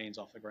 4-engine planes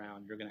off the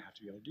ground, you're going to have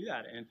to be able to do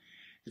that. And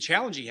the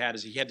challenge he had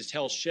is he had to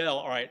tell Shell,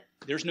 all right,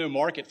 there's no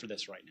market for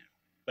this right now,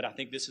 but I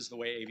think this is the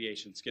way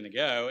aviation's going to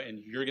go, and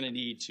you're going to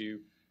need to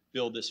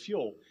build this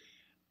fuel.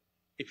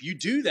 If you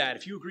do that,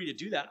 if you agree to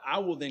do that, I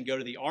will then go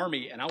to the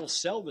Army and I will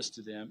sell this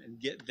to them and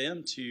get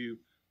them to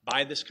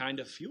buy this kind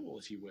of fuel,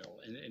 if you will,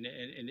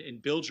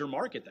 and build your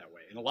market that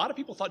way. And a lot of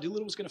people thought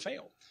Doolittle was going to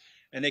fail,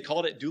 and they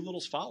called it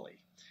Doolittle's folly.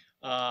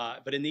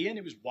 But in the end,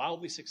 it was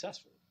wildly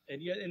successful.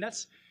 And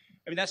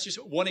that's just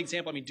one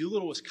example. I mean,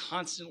 Doolittle was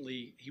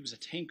constantly, he was a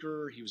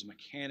tinkerer, he was a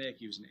mechanic,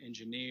 he was an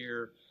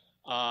engineer.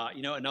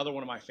 Another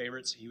one of my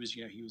favorites, he was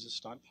a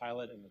stunt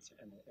pilot and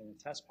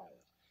a test pilot.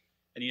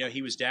 And,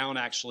 he was down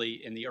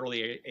actually in the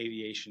early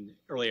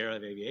era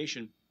of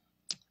aviation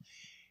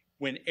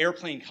when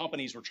airplane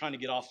companies were trying to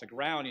get off the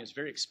ground. It was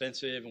very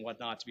expensive and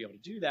whatnot to be able to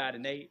do that.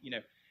 And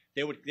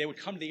they would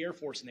come to the Air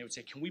Force and they would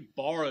say, can we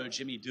borrow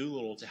Jimmy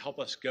Doolittle to help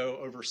us go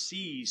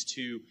overseas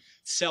to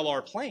sell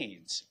our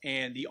planes?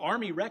 And the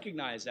Army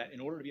recognized that in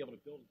order to be able to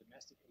build a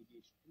domestic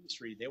aviation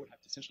industry, they would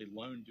have to essentially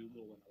loan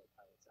Doolittle and other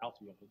pilots out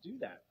to be able to do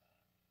that.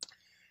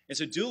 And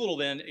so Doolittle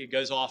then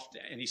goes off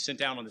and he's sent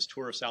down on this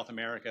tour of South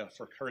America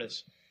for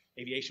Curtiss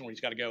Aviation, where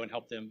he's got to go and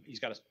help them. He's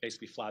got to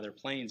basically fly their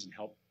planes and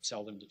help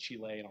sell them to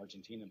Chile and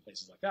Argentina and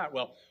places like that.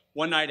 Well,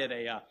 one night at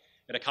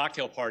a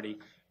cocktail party,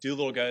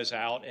 Doolittle goes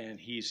out and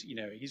he's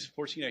of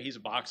course, he's a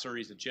boxer,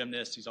 he's a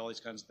gymnast, he's all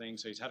these kinds of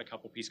things. So he's had a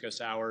couple pisco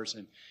sours,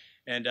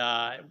 and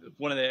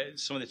some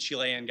of the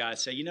Chilean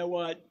guys say, you know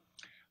what?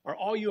 Are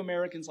all you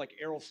Americans like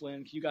Errol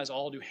Flynn? Can you guys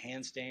all do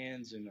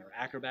handstands and are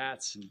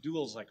acrobats? And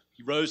Doolittle's like,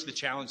 he rose to the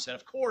challenge, said,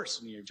 of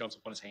course, and jumps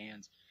up on his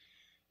hands.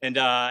 And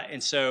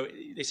so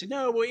they said,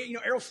 no, well,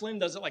 Errol Flynn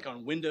does it like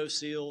on window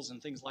sills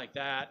and things like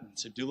that. And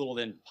so Doolittle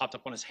then popped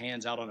up on his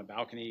hands out on a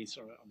balcony,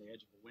 sort of on the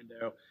edge of the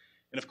window.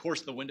 And of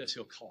course, the window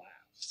sill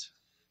collapsed.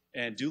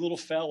 And Doolittle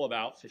fell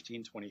about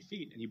 15, 20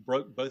 feet, and he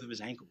broke both of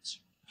his ankles.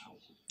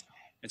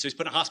 And so he's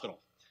put in a hospital.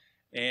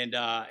 And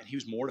he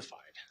was mortified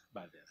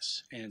by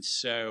this. And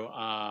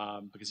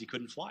so, because he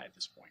couldn't fly at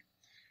this point.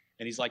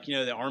 And he's like,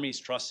 the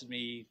Army's trusted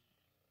me.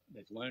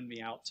 they've loaned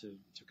me out to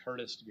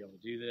Curtis to be able to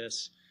do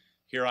this.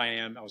 Here I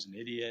am. I was an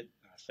idiot.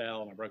 I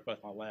fell and I broke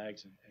both my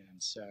legs. And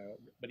so,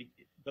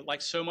 but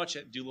like so much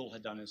that Doolittle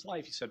had done in his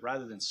life, he said,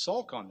 rather than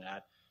sulk on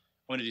that,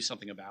 I want to do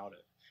something about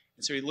it.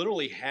 And so he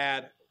literally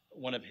had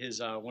one of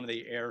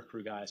the air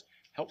crew guys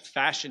help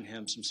fashion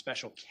him some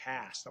special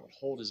casts that would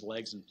hold his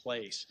legs in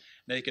place.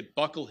 And they could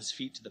buckle his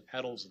feet to the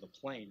pedals of the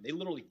plane. They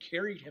literally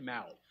carried him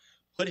out,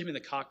 put him in the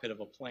cockpit of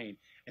a plane,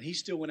 and he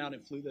still went out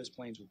and flew those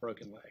planes with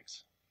broken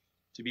legs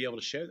to be able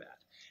to show that.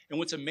 And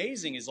what's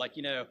amazing is, like,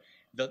 you know,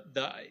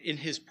 in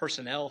his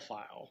personnel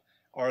file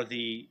are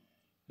the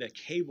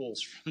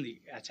cables from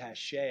the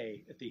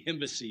attaché at the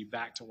embassy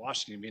back to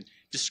Washington, I mean,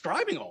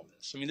 describing all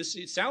this. I mean,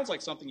 it sounds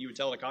like something you would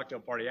tell at a cocktail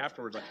party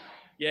afterwards, like,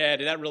 yeah,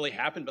 did that really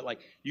happen? But, like,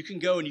 you can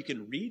go and you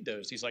can read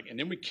those. He's like, and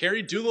then we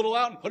carried Doolittle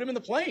out and put him in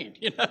the plane,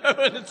 you know?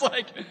 And it's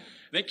like,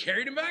 they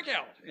carried him back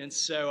out. And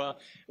so,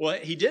 well,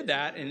 he did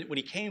that, and when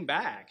he came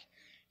back,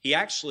 he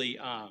actually,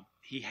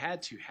 he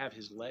had to have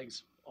his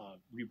legs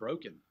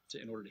rebroken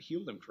in order to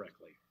heal them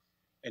correctly.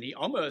 And he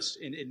almost,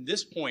 in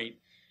this point,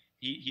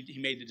 he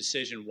made the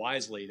decision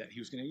wisely that he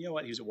was going to, you know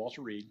what, he was at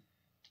Walter Reed,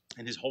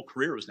 and his whole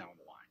career was now on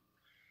the line.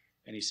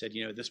 And he said,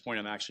 you know, at this point,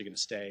 I'm actually going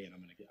to stay, and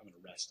I'm going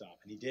to rest up.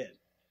 And he did.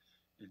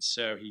 And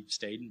so he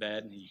stayed in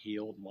bed, and he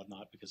healed and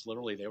whatnot, because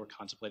literally they were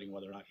contemplating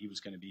whether or not he was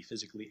going to be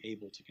physically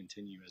able to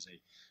continue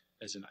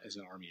as an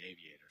Army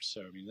aviator.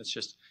 So, I mean, that's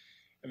just,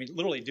 I mean,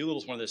 literally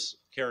Doolittle's one of those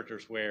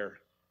characters where,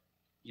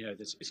 you know,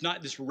 it's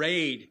not this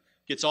raid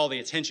gets all the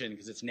attention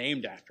because it's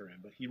named after him,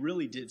 but he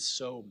really did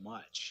so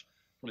much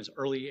from his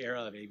early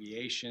era of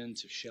aviation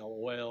to Shell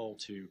Oil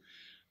to,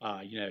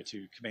 you know,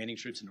 to commanding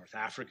troops in North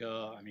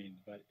Africa. I mean,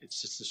 but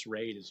it's just this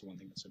raid is one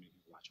thing that so many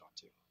people latch on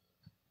to.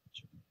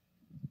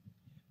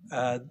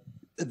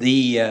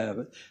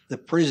 The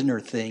prisoner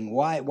thing,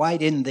 why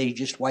didn't they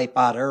just wipe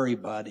out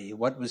everybody?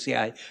 What was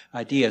the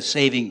idea of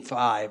saving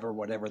 5 or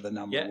whatever the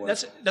number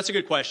was? That's a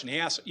good question. He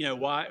asked, you know,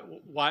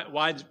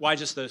 why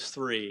just those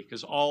 3?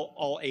 Because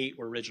all 8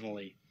 were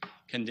originally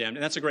condemned,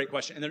 and that's a great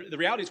question. And the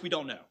reality is we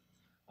don't know,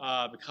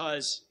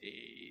 because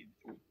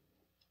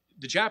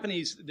the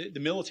Japanese, the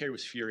military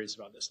was furious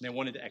about this, and they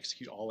wanted to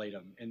execute all 8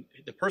 of them. And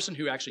the person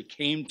who actually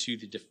came to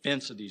the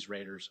defense of these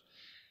raiders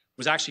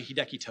was actually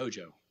Hideki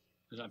Tojo.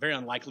 A very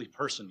unlikely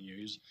person to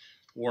use,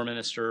 war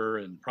minister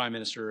and prime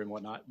minister and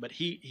whatnot. But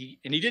he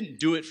didn't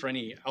do it for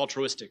any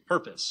altruistic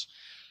purpose.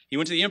 He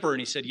went to the emperor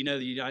and he said, you know,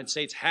 the United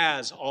States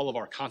has all of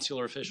our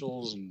consular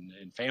officials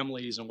and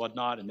families and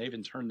whatnot, and they've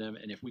interned them.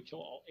 And if we kill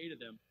all 8 of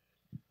them,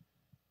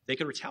 they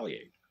could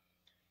retaliate.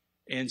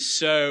 And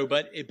so,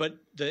 but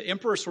the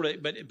emperor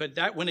but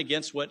that went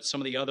against what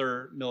some of the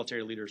other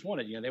military leaders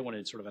wanted. You know, they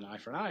wanted sort of an eye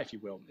for an eye, if you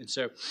will. And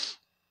so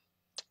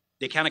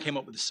they kind of came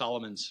up with the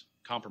Solomon's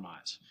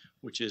Compromise,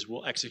 which is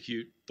we'll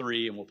execute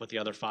 3 and we'll put the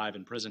other 5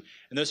 in prison.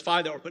 And those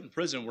 5 that were put in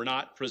prison were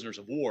not prisoners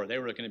of war. They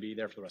were going to be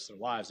there for the rest of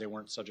their lives. They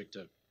weren't subject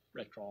to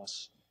Red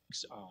Cross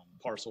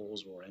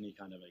parcels or any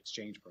kind of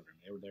exchange program.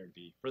 They were there to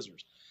be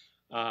prisoners.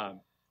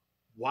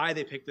 Why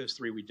they picked those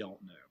 3, we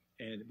don't know.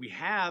 And we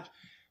have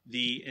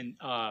the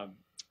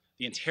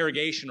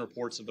interrogation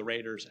reports of the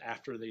raiders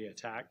after the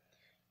attack,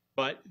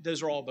 but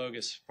those are all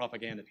bogus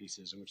propaganda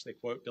pieces in which they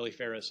quote Billy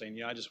Farris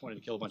saying, I just wanted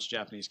to kill a bunch of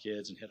Japanese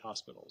kids and hit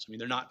hospitals. I mean,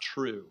 they're not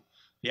true.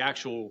 The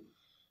actual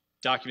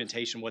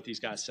documentation, what these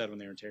guys said when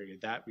they were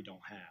interrogated, that we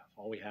don't have.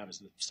 All we have is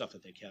the stuff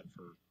that they kept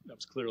that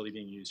was clearly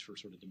being used for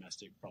sort of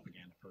domestic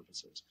propaganda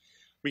purposes.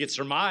 We could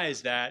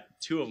surmise that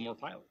 2 of them were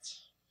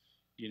pilots.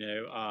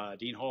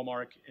 Dean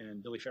Hallmark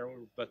and Billy Farris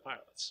were both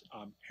pilots.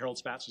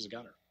 Harold Spatz was a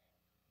gunner.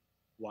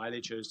 Why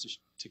they chose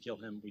to kill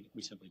him,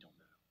 we simply don't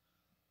know.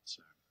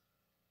 So.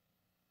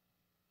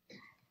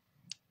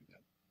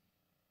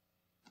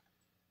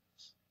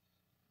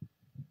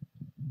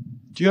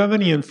 Do you have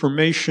any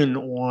information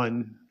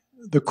on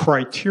the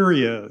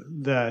criteria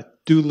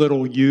that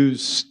Doolittle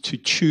used to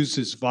choose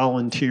his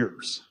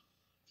volunteers?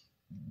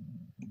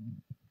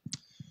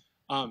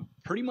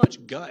 Pretty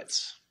much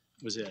guts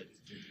was it.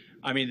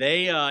 I mean,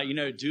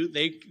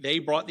 they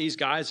brought these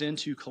guys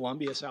into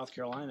Columbia, South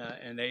Carolina,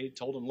 and they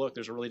told them, look,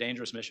 there's a really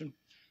dangerous mission.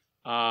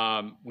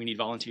 We need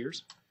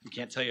volunteers. We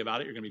can't tell you about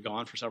it. You're going to be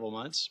gone for several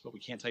months, but we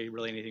can't tell you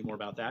really anything more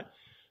about that.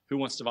 Who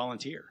wants to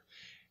volunteer?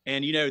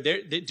 And,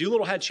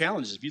 Doolittle had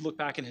challenges. If you look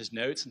back in his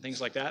notes and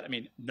things like that, I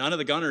mean, none of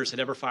the gunners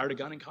had ever fired a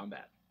gun in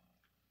combat.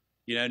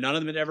 None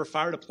of them had ever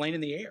fired a plane in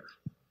the air.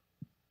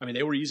 I mean,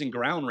 they were using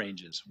ground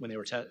ranges when they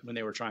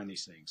were trying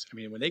these things. I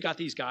mean, when they got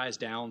these guys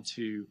down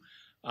to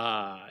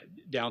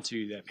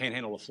the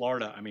panhandle of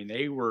Florida, I mean,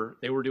 they were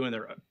doing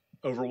their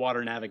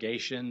overwater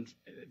navigation.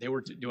 They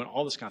were doing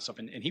all this kind of stuff,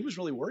 and he was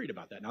really worried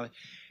about that. Now,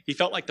 he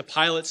felt like the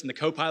pilots and the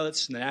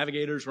co-pilots and the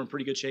navigators were in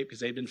pretty good shape because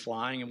they'd been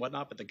flying and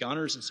whatnot, but the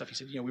gunners and stuff, he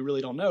said, we really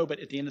don't know, but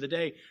at the end of the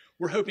day,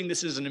 we're hoping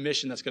this isn't a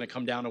mission that's going to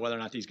come down to whether or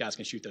not these guys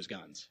can shoot those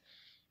guns.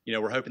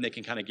 We're hoping they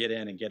can kind of get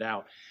in and get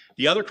out.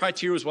 The other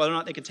criteria was whether or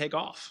not they could take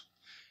off.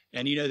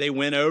 And, they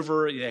went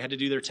over, they had to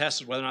do their tests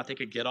of whether or not they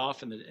could get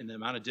off in the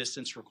amount of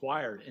distance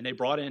required. And they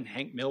brought in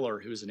Hank Miller,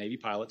 who was a Navy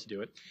pilot, to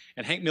do it.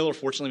 And Hank Miller,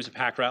 fortunately, was a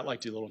pack rat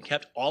like Doolittle and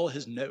kept all of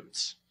his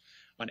notes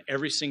on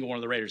every single one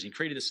of the Raiders. He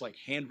created this like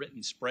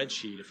handwritten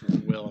spreadsheet, if you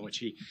will, in which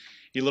he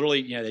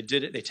literally, they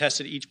did it. They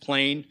tested each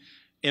plane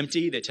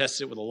empty. They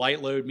tested it with a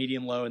light load,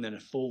 medium load, and then a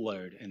full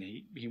load. And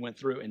he went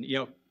through, and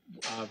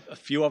a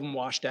few of them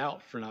washed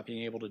out for not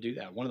being able to do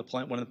that. One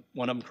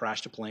of them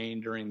crashed a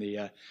plane during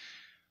the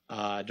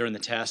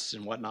tests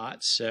and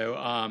whatnot.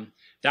 So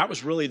that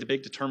was really the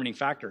big determining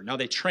factor. Now,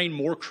 they trained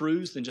more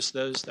crews than just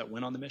those that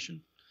went on the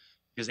mission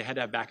because they had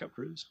to have backup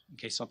crews in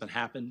case something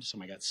happened,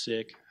 somebody got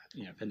sick,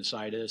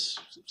 appendicitis,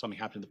 something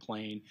happened to the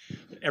plane.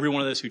 Every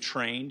one of those who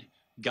trained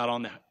got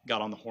on the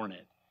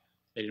Hornet.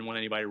 They didn't want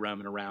anybody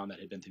roaming around that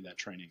had been through that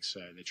training.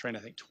 So they trained, I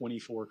think,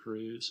 24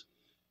 crews,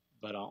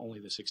 but only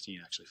the 16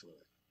 actually flew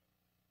it.